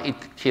 While it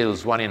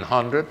kills 1 in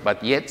 100,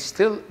 but yet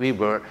still we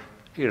were,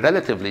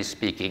 relatively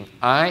speaking,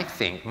 I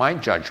think, my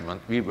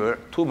judgment, we were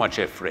too much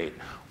afraid.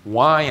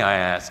 Why, I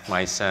ask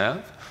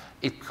myself?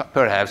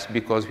 Perhaps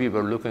because we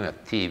were looking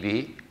at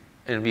TV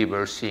and we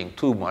were seeing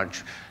too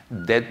much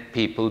dead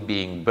people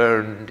being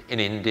burned in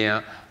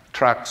India,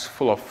 trucks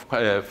full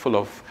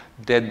of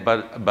dead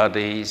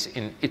bodies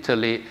in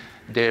Italy.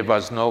 There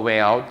was no way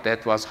out.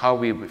 That was how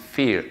we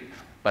feared.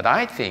 But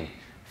I think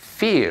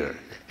fear,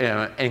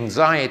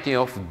 anxiety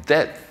of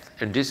death,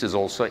 and this is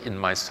also in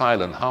my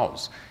silent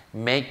house,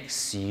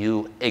 makes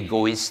you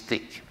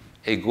egoistic.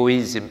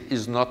 Egoism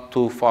is not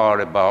too far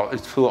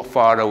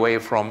away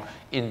from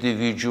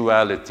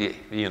individuality,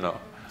 you know.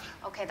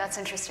 Okay, that's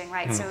interesting,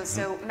 right?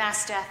 So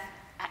mass death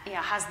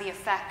has the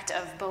effect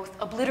of both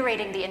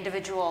obliterating the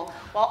individual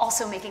while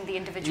also making the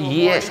individual more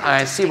Yes,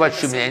 I see what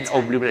you mean,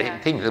 time. obliterating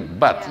things.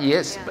 But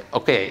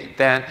okay,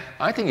 then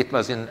I think it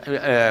was in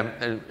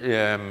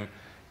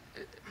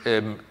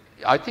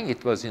I think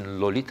it was in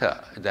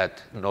Lolita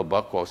that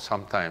Nabokov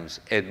sometimes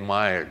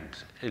admired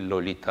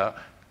Lolita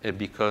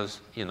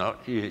because, you know,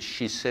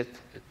 she said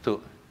to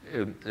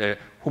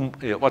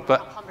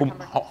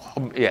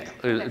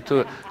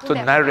to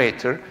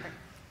narrator,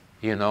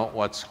 you know,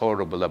 what's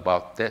horrible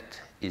about that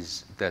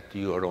is that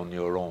you are on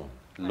your own,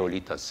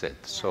 Lolita said.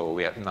 So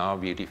now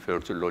we refer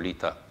to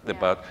Lolita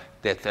about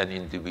death and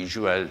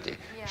individuality.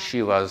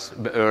 She was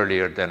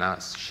earlier than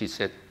us. She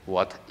said,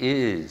 what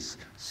is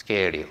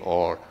scary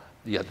or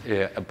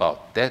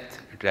about death,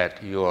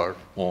 that you are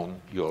on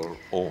your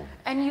own.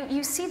 And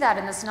you see that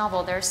in this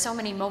novel. There are so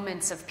many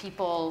moments of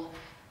people,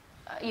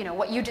 you know,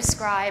 what you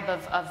describe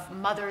of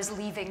mothers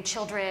leaving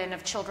children,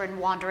 of children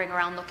wandering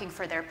around looking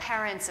for their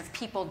parents, of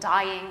people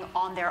dying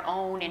on their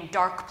own in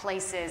dark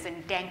places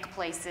and dank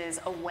places,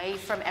 away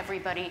from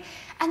everybody.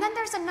 And then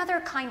there's another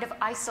kind of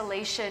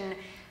isolation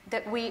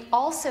that we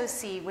also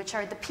see, which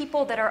are the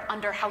people that are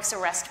under house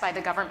arrest by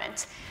the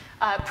government.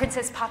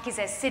 Princess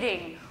Pakize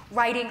sitting,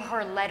 writing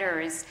her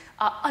letters,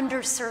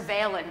 under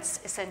surveillance,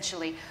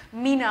 essentially.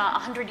 Mina,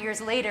 100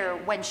 years later,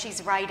 when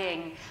she's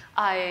writing,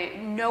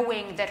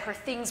 knowing that her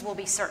things will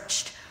be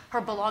searched,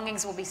 her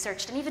belongings will be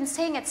searched, and even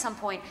saying at some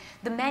point,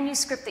 the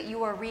manuscript that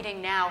you are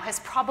reading now has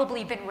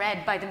probably been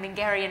read by the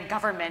Mingarian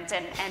government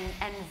and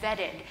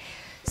vetted.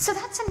 So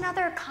that's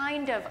another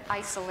kind of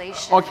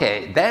isolation.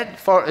 Okay, that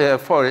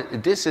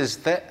this is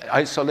the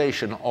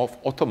isolation of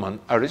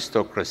Ottoman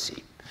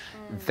aristocracy,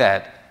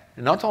 that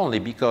not only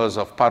because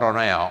of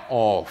paranoia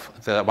of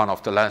one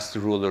of the last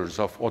rulers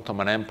of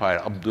Ottoman Empire,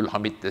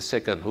 Abdülhamid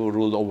II, who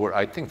ruled over,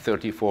 I think,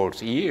 34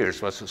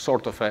 years, was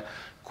sort of a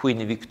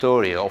Queen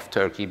Victoria of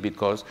Turkey,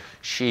 because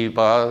he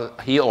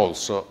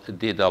also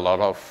did a lot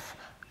of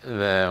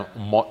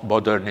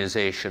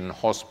modernization,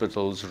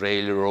 hospitals,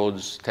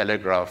 railroads,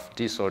 telegraph,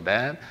 this or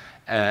that,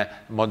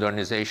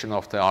 modernization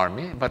of the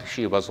army, but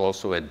she was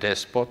also a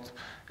despot,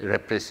 a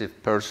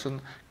repressive person,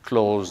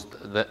 closed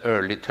the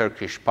early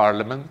Turkish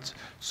parliament,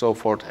 so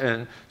forth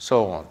and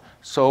so on.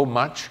 So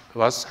much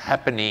was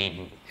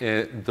happening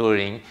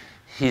during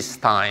his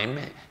time.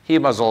 He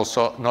was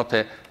also not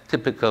a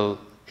typical,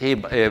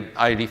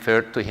 I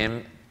referred to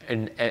him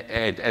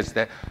as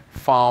the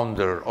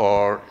founder,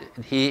 or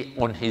he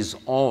on his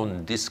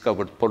own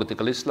discovered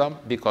political Islam,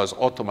 because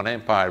Ottoman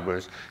Empire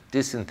was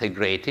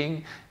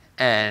disintegrating,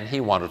 and he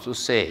wanted to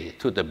say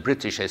to the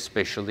British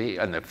especially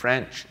and the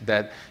French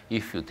that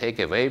if you take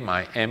away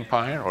my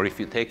empire, or if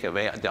you take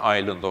away the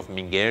island of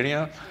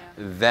Mingaria,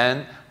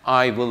 then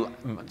I will,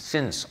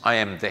 since I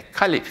am the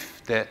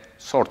caliph, the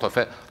sort of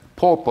a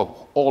pope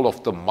of all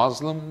of the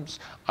Muslims,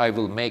 I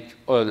will make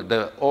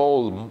the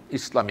whole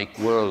Islamic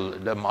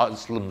world, the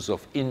Muslims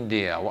of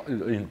India,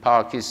 in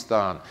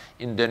Pakistan,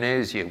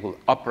 Indonesia, will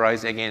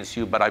uprise against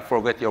you. But I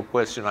forget your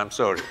question, I'm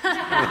sorry.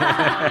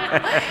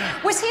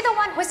 Was he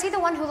the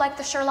one who liked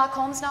the Sherlock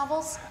Holmes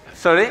novels?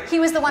 Sorry? He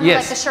was the one who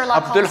liked the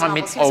Sherlock Holmes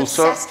novels. He was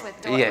also, obsessed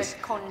with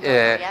Conan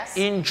Doyle, yes?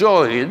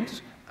 Enjoyed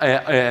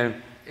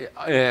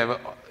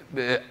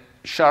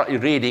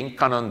reading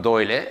Conan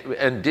Doyle,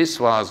 and this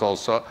was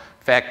also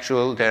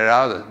factual. There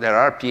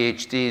are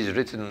PhDs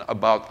written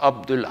about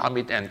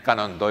Abdülhamid and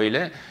Conan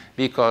Doyle,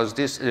 because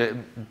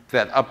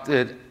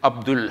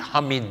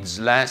Abdülhamid's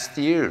last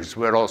years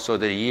were also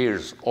the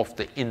years of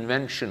the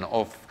invention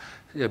of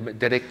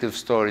detective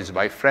stories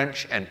by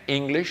French and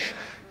English,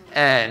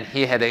 and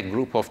he had a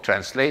group of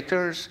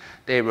translators.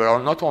 They were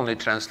not only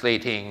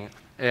translating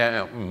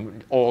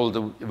all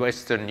the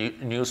Western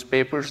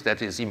newspapers,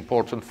 that is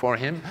important for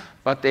him,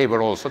 but they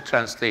were also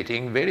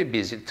translating, very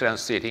busy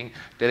translating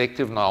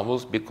detective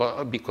novels,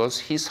 because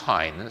His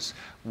Highness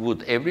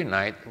would every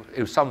night,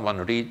 if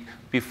someone read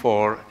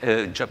before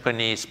a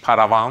Japanese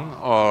paravan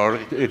or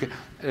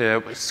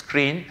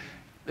screen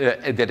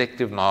a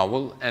detective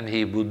novel, and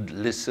he would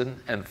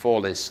listen and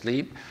fall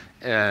asleep,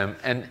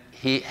 and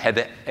he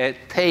had a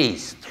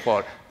taste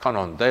for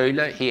Conan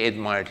Doyle. He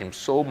admired him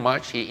so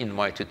much, he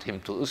invited him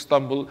to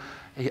Istanbul.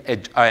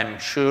 I am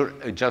sure,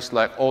 just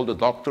like all the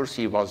doctors,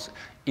 he was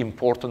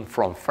important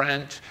from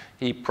France.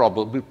 He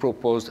probably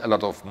proposed a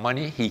lot of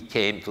money. He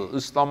came to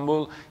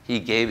Istanbul. He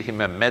gave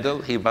him a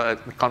medal.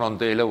 Conan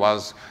Doyle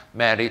was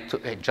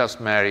just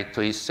married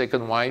to his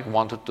second wife,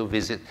 wanted to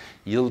visit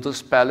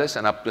Yıldız Palace,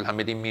 and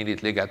Abdülhamid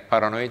immediately got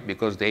paranoid,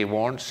 because they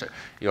warned,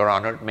 Your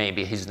Honor,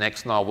 maybe his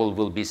next novel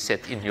will be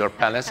set in your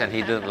palace, and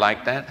he didn't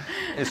like that,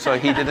 and so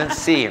he didn't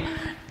see him.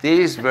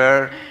 These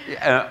are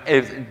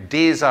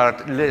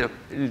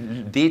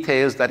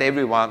details that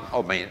everyone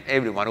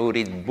who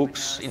reads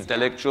books,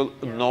 intellectual,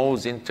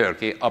 knows in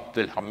Turkey.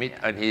 Abdülhamid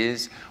and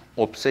his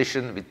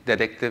obsession with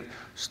detective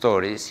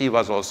stories. He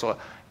was also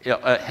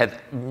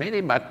had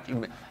many,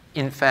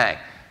 in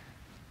fact,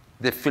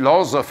 the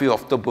philosophy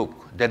of the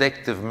book,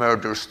 Detective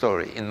Murder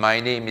Story, in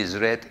My Name is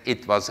Red,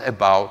 it was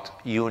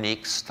about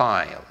unique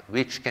style,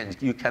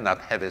 you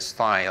cannot have a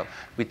style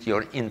with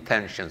your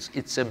intentions.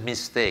 It's a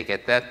mistake.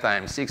 At that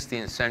time,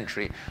 16th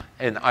century,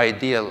 an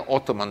ideal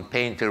Ottoman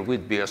painter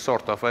would be a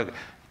sort of a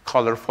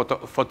color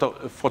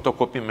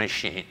photocopy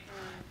machine.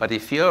 But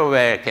if you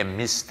make a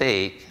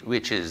mistake,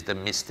 which is the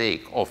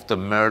mistake of the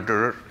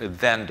murderer,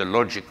 then the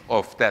logic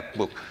of that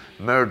book,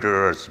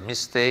 murderer's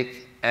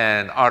mistake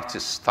and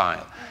artist's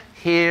style.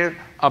 Here,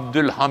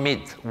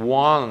 Abdülhamid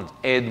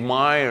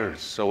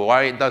admires. So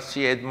why does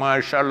he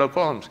admire Sherlock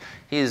Holmes?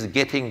 He is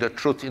getting the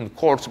truth in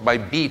courts by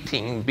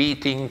beating,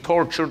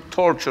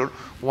 torture,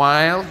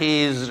 while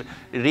he is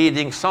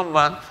reading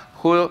someone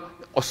who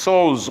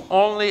solves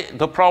only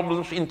the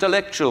problems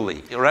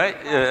intellectually,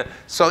 right?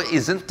 So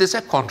isn't this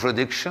a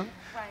contradiction?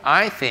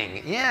 I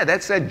think, yeah,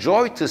 that's a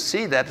joy to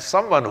see that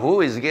someone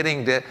who is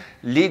getting the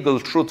legal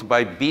truth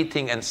by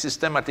beating and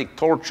systematic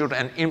torture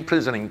and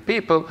imprisoning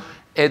people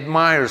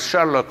admires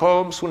Sherlock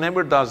Holmes, who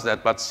never does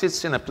that, but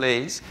sits in a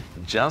place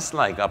just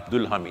like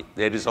Abdülhamid.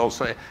 There is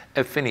also an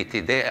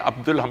affinity.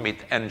 Abdülhamid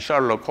and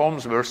Sherlock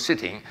Holmes were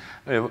sitting.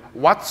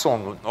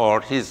 Watson,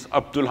 or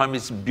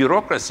Abdülhamid's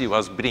bureaucracy,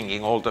 was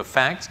bringing all the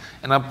facts,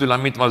 and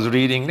Abdülhamid was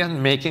reading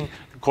them,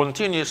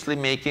 continuously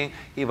making,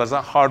 he was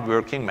a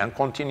hardworking man,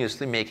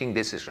 continuously making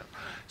decisions.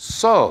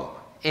 So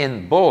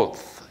in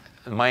both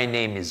My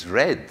Name is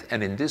Red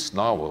and in this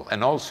novel,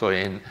 and also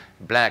in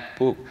Black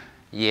Book,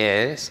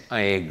 yes,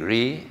 I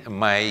agree.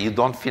 You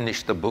don't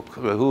finish the book.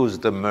 Who's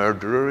the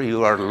murderer?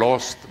 You are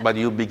lost, but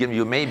you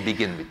may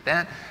begin with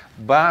that.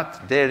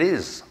 But there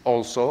is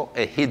also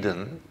a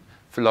hidden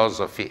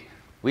philosophy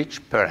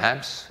which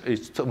perhaps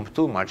is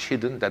too much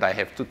hidden that I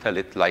have to tell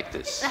it like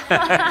this.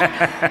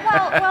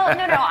 Well,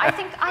 no. I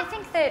think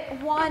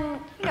that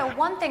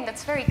one thing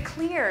that's very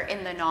clear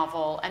in the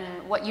novel, and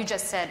what you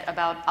just said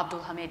about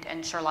Abdul Hamid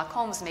and Sherlock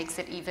Holmes makes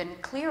it even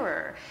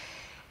clearer,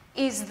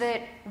 is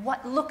that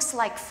what looks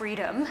like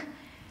freedom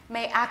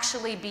may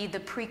actually be the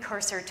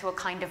precursor to a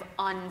kind of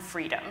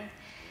unfreedom.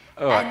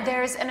 And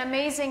there's an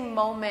amazing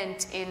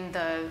moment in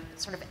the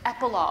sort of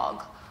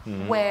epilogue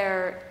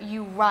where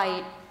you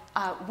write,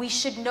 we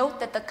should note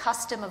that the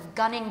custom of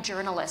gunning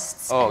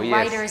journalists and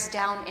writers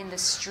down in the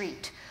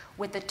street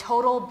with the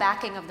total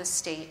backing of the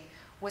state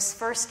was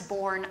first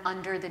born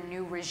under the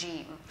new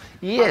regime.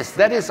 Yes,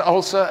 that is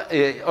also,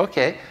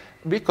 okay,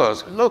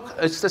 because look,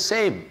 it's the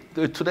same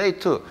today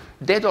too.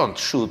 They don't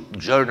shoot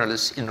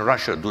journalists in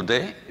Russia, do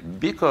they?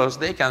 Because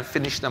they can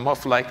finish them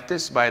off like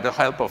this by the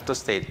help of the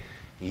state.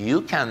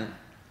 You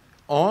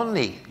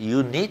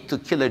need to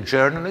kill a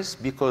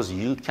journalist because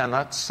you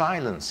cannot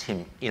silence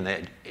him in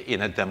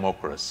a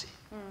democracy.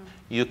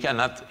 You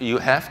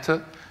have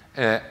to,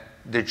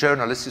 the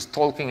journalist is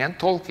talking and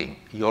talking.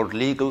 Your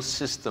legal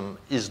system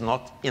is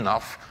not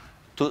enough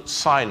to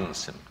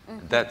silence him.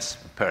 That's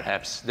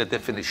perhaps the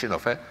definition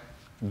of a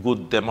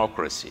good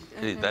democracy,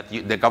 that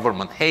the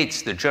government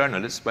hates the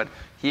journalist, but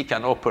he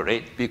can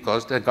operate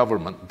because the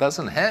government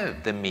doesn't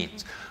have the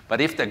means. But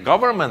if the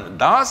government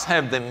does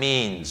have the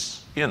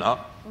means, you're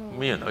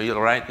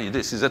right,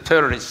 this is a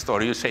terrorist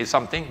story, you say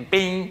something,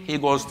 bing, he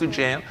goes to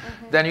jail,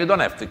 then you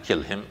don't have to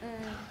kill him.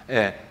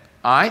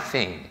 I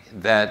think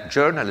that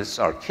journalists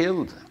are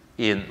killed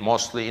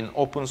mostly in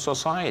open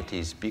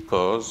societies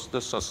because the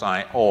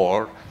society,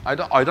 or I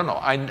don't know,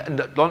 I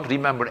don't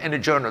remember any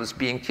journalists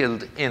being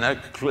killed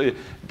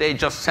they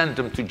just send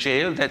them to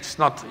jail. That's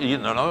not,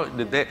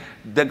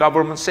 the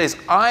government says,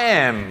 I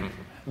am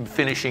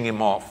finishing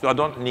him off. I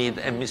don't need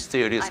a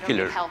mysterious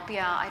killer. Need help,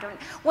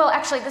 well,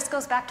 actually, this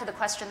goes back to the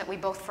question that we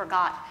both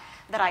forgot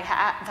that I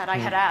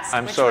had asked.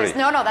 I'm sorry.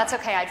 No, that's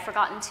okay, I'd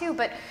forgotten too,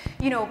 but,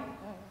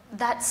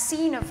 that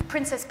scene of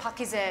Princess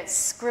Pakize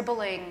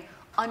scribbling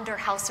under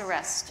house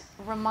arrest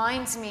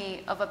reminds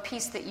me of a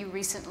piece that you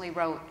recently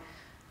wrote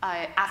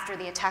after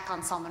the attack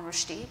on Salman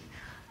Rushdie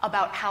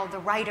about how the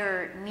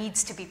writer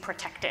needs to be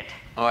protected.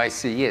 Oh, I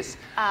see, yes.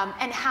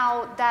 And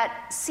how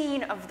that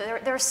scene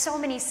there are so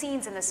many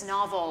scenes in this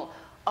novel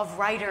of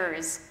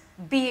writers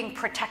being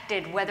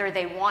protected whether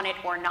they want it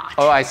or not.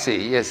 Oh, I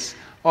see, yes.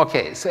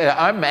 Okay, so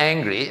I'm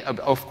angry.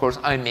 Of course,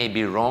 I may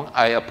be wrong.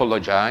 I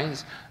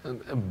apologize.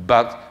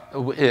 But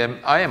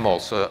I am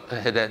also,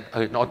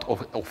 not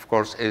of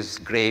course as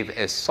grave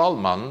as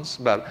Salman's,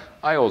 but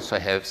I also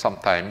have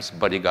sometimes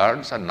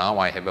bodyguards, and now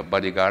I have a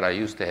bodyguard. I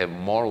used to have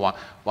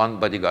one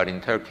bodyguard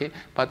in Turkey,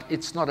 but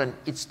it's not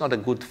a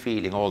good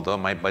feeling, although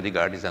my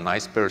bodyguard is a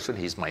nice person,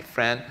 he's my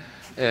friend.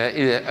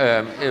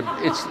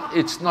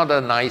 It's not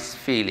a nice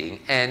feeling.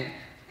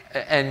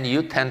 And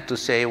you tend to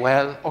say,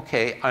 well,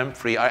 okay, I'm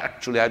free.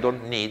 I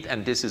don't need,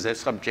 and this is a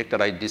subject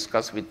that I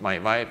discuss with my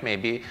wife.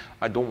 Maybe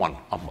I don't want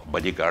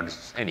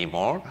bodyguards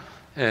anymore.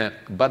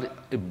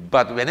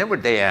 But whenever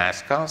they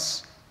ask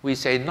us, we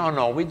say,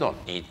 no, we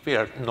don't need. We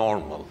are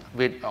normal.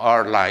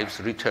 Our lives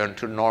return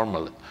to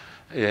normal,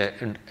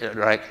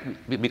 right?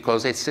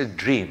 Because it's a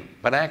dream.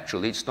 But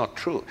actually, it's not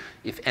true.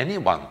 If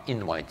anyone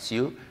invites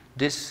you,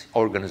 this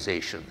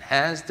organization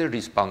has the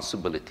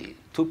responsibility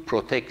to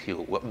protect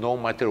you, no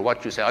matter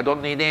what you say. I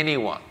don't need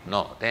anyone.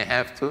 No, they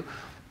have to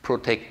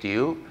protect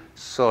you.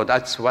 So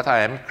that's what I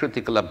am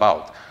critical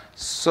about.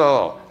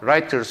 So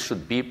writers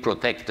should be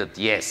protected,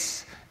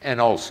 yes.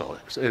 And also,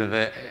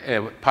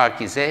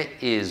 Pakize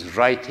is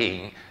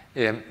writing,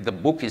 the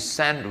book is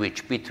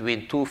sandwiched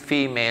between two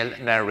female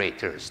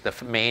narrators. The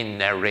main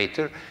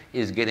narrator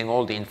is getting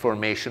all the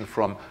information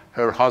from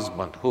her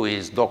husband, who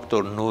is Dr.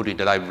 Nuri,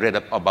 that I've read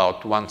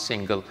about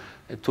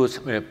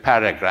two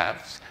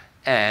paragraphs.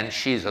 And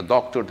she's a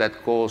doctor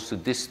that goes to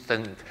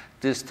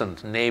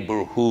distant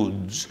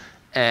neighborhoods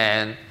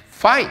and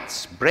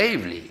fights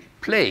bravely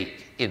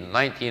plague in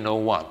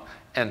 1901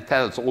 and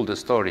tells all the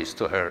stories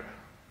to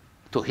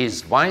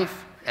his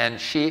wife, and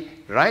she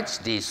writes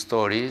these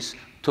stories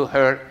to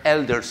her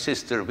elder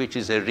sister, which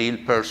is a real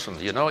person.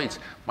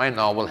 My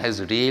novel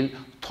has real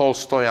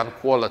Tolstoyan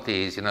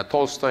qualities. In a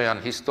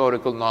Tolstoyan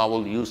historical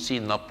novel, you see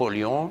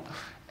Napoleon,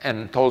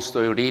 and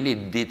Tolstoy really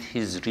did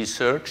his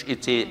research.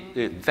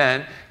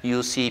 Then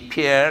you see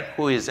Pierre,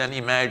 who is an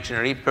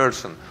imaginary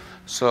person.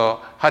 So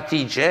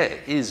Hatice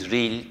is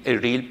a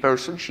real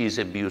person. She's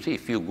a beauty.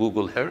 If you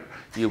Google her,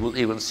 you will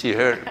even see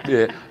her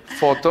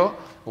photo,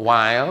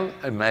 while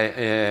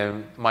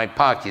my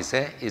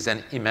Pakize is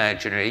an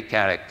imaginary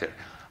character.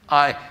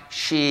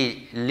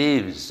 She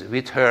lives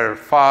with her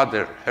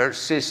father, her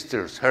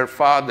sisters, her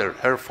father,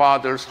 her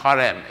father's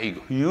harem, a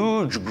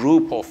huge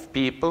group of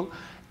people,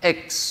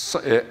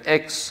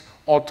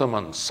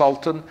 ex-Ottoman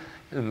Sultan,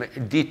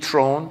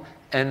 dethroned,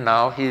 and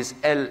now his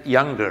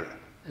younger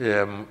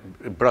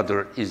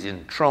brother is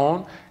in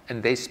throne,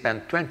 and they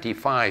spent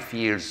 25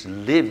 years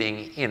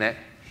living in a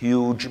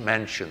huge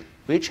mansion,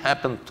 which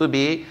happened to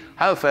be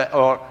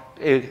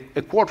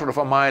a quarter of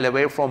a mile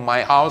away from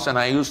my house, and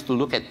I used to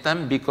look at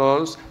them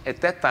because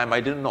at that time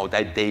I didn't know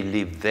that they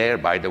lived there,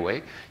 by the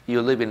way.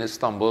 You live in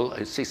Istanbul,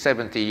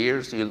 70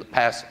 years, you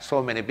pass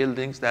so many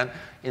buildings, then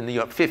in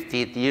your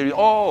 50th year,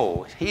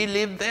 oh, he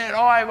lived there,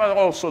 oh, I will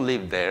also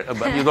live there.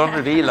 But you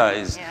don't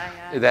realize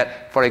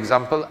that, for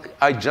example,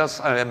 I just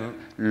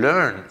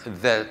learned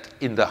that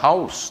in the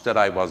house that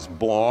I was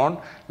born,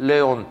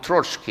 Leon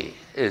Trotsky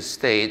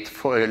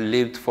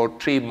lived for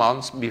 3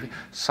 months,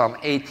 some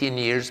 18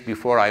 years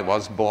before I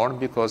was born,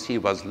 because he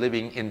was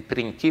living in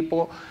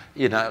Prinkipo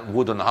in a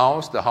wooden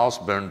house. The house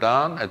burned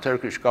down. A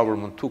Turkish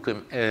government took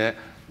him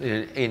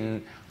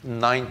in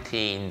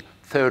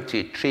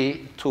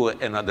 1933 to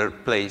another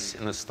place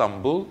in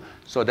Istanbul.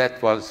 So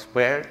that was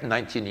where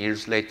 19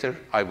 years later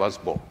I was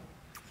born.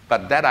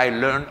 But that I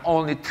learned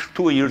only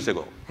 2 years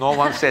ago. No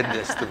one said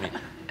this to me.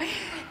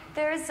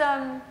 There's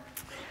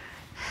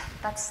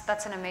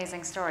that's an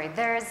amazing story.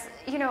 There's,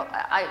 you know,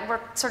 we're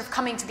sort of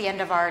coming to the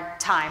end of our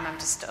time. I'm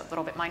just a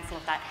little bit mindful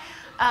of that.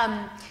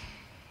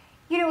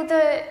 You know,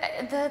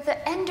 the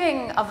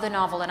ending of the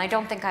novel, and I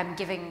don't think I'm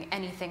giving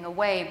anything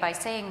away by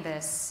saying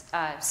this,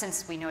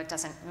 since we know it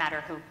doesn't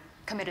matter who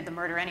committed the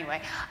murder anyway.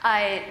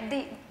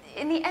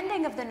 In the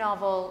ending of the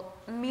novel,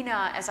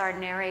 Mina, as our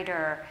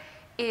narrator,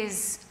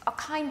 is a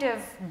kind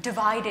of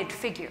divided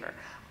figure.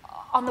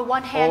 On the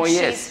one hand,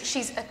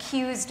 she's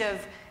accused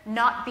of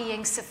not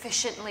being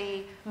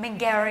sufficiently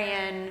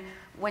Mingarian.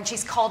 When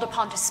she's called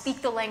upon to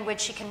speak the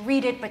language, she can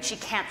read it, but she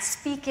can't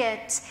speak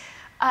it.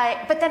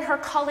 But then her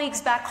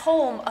colleagues back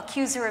home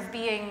accuse her of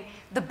being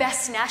the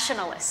best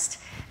nationalist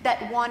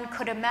that one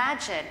could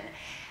imagine.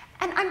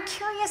 And I'm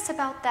curious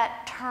about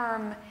that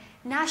term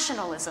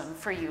nationalism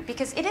for you,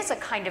 because it is a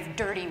kind of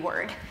dirty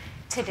word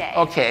today.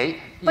 Okay,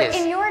 but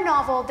in your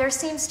novel, there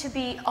seems to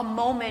be a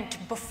moment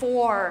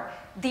before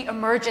the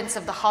emergence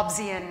of the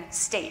Hobbesian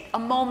state, a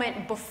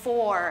moment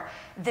before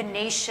the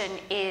nation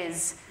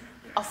is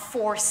a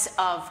force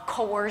of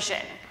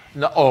coercion.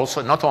 No,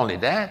 also, not only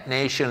that,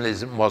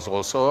 nationalism was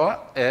also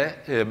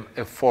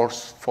a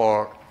force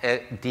for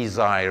a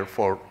desire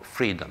for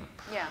freedom.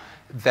 Yeah.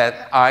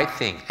 That I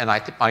think, and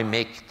I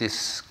make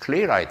this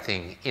clear, I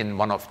think, in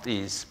one of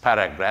these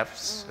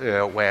paragraphs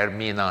where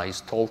Mina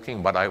is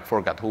talking, but I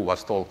forgot who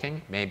was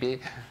talking,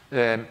 maybe,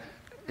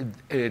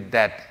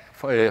 that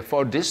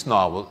for this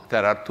novel,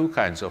 there are two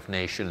kinds of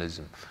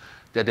nationalism.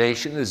 The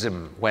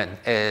nationalism when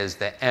as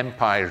the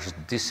empires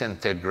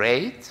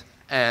disintegrate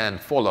and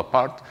fall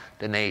apart,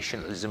 the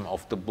nationalism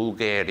of the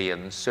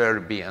Bulgarian,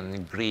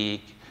 Serbian,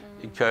 Greek,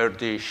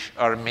 Kurdish,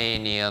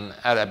 Armenian,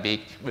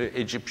 Arabic,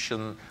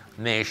 Egyptian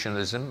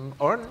nationalism,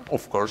 or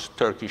of course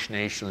Turkish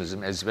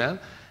nationalism as well,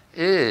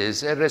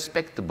 is a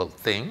respectable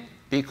thing,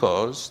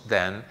 because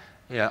then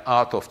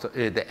out of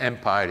the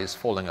empire is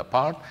falling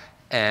apart,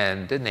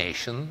 and the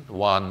nation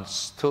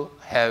wants to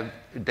have,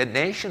 the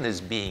nation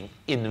is being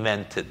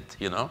invented,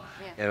 you know.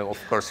 Yeah. Of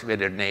course,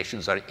 whether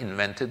nations are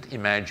invented,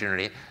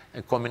 imaginary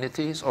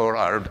communities, or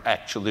are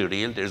actually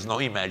real, there's no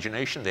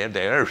imagination there,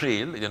 they are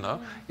real, you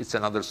know. It's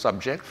another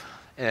subject.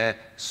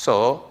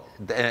 So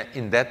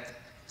in that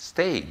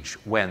stage,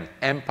 when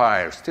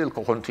empire still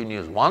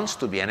continues, wants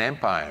to be an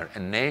empire,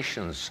 and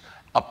nations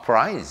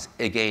uprise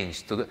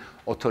against the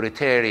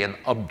authoritarian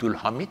Abdul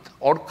Hamid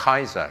or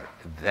Kaiser,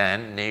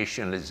 then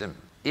nationalism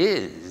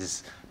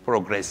is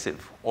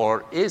progressive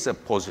or is a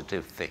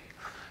positive thing.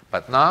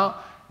 But now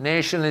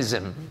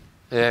nationalism,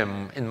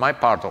 in my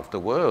part of the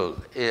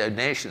world,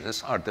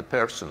 nationalists are the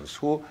persons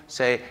who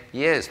say,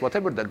 yes,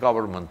 whatever the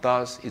government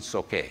does, it's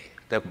okay.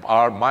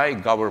 My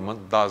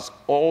government does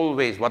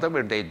always,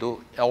 whatever they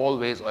do,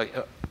 always,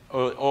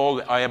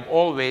 I am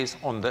always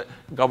on the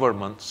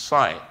government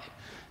side.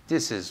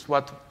 This is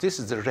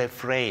the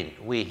refrain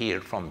we hear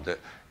from the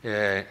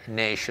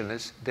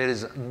nationalists. There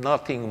is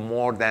nothing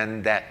more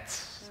than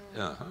that.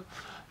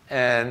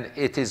 And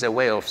it is a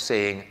way of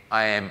saying,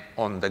 I am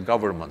on the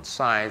government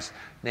side.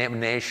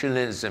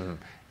 Nationalism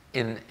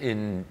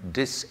in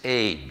this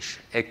age,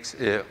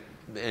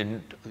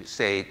 in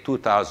say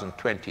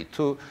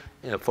 2022,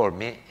 for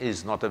me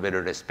is not a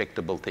very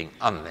respectable thing,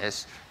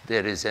 unless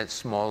there is a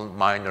small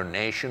minor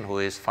nation who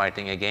is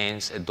fighting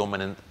against a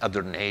dominant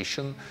other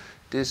nation.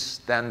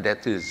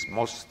 That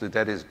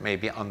is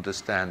maybe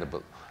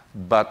understandable.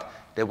 But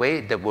the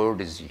way the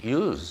word is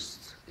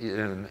used,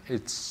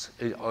 it's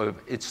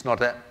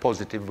not a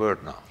positive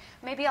word now.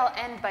 Maybe I'll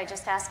end by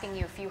just asking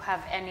you if you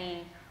have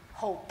any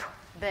hope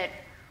that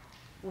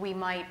we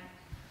might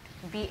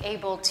be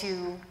able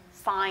to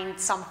find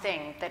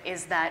something that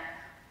is that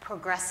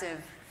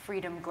progressive,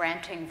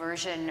 freedom-granting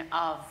version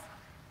of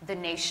the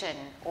nation,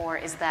 or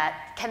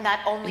can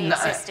that only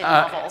exist in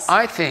novels?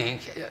 I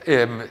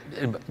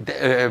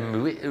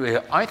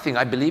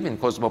believe in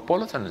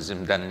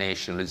cosmopolitanism than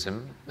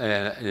nationalism.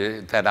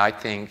 That I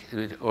think,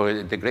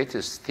 or the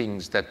greatest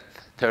things that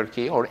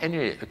Turkey or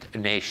any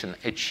nation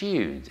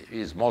achieved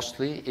is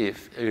mostly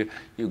if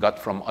you got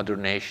from other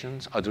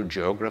nations, other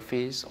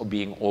geographies, or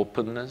being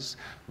openness,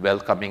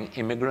 welcoming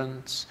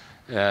immigrants,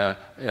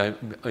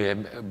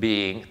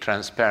 being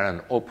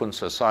transparent, open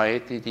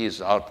society.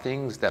 These are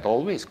things that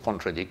always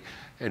contradict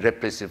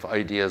repressive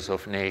ideas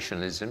of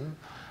nationalism.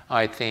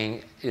 I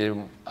think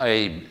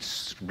I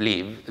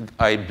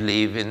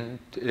believe in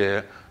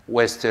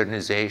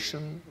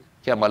Westernization.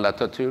 Kemal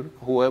Atatürk,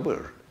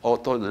 whoever,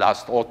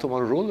 last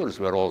Ottoman rulers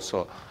were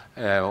also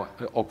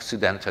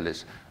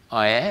Occidentalists.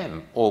 I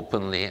am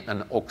openly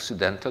an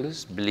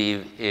Occidentalist,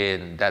 believe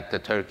in that the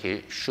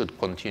Turkey should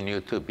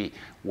continue to be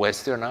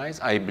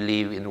Westernized. I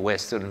believe in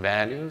Western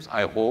values.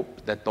 I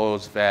hope that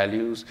those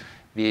values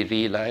we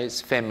realize: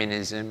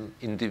 feminism,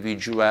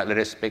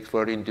 respect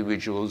for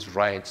individuals'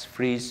 rights,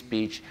 free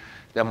speech,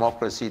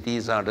 democracy.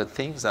 These are the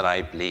things that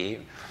I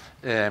believe.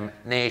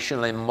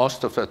 Nationally,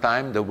 most of the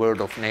time, the word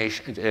of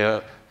nation,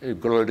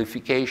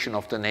 glorification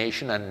of the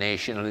nation and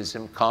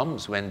nationalism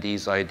comes when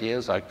these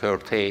ideas are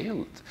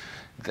curtailed.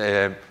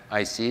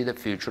 I see the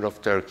future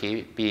of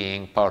Turkey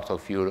being part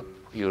of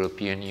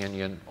European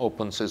Union,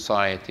 open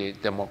society,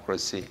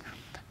 democracy,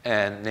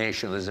 and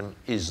nationalism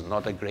is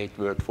not a great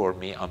word for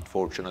me,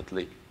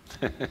 unfortunately.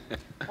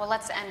 Well,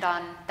 let's end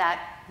on that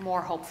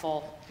more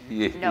hopeful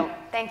note.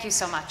 Thank you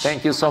so much.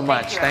 Thank you so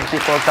much. Thank you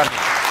for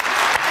coming.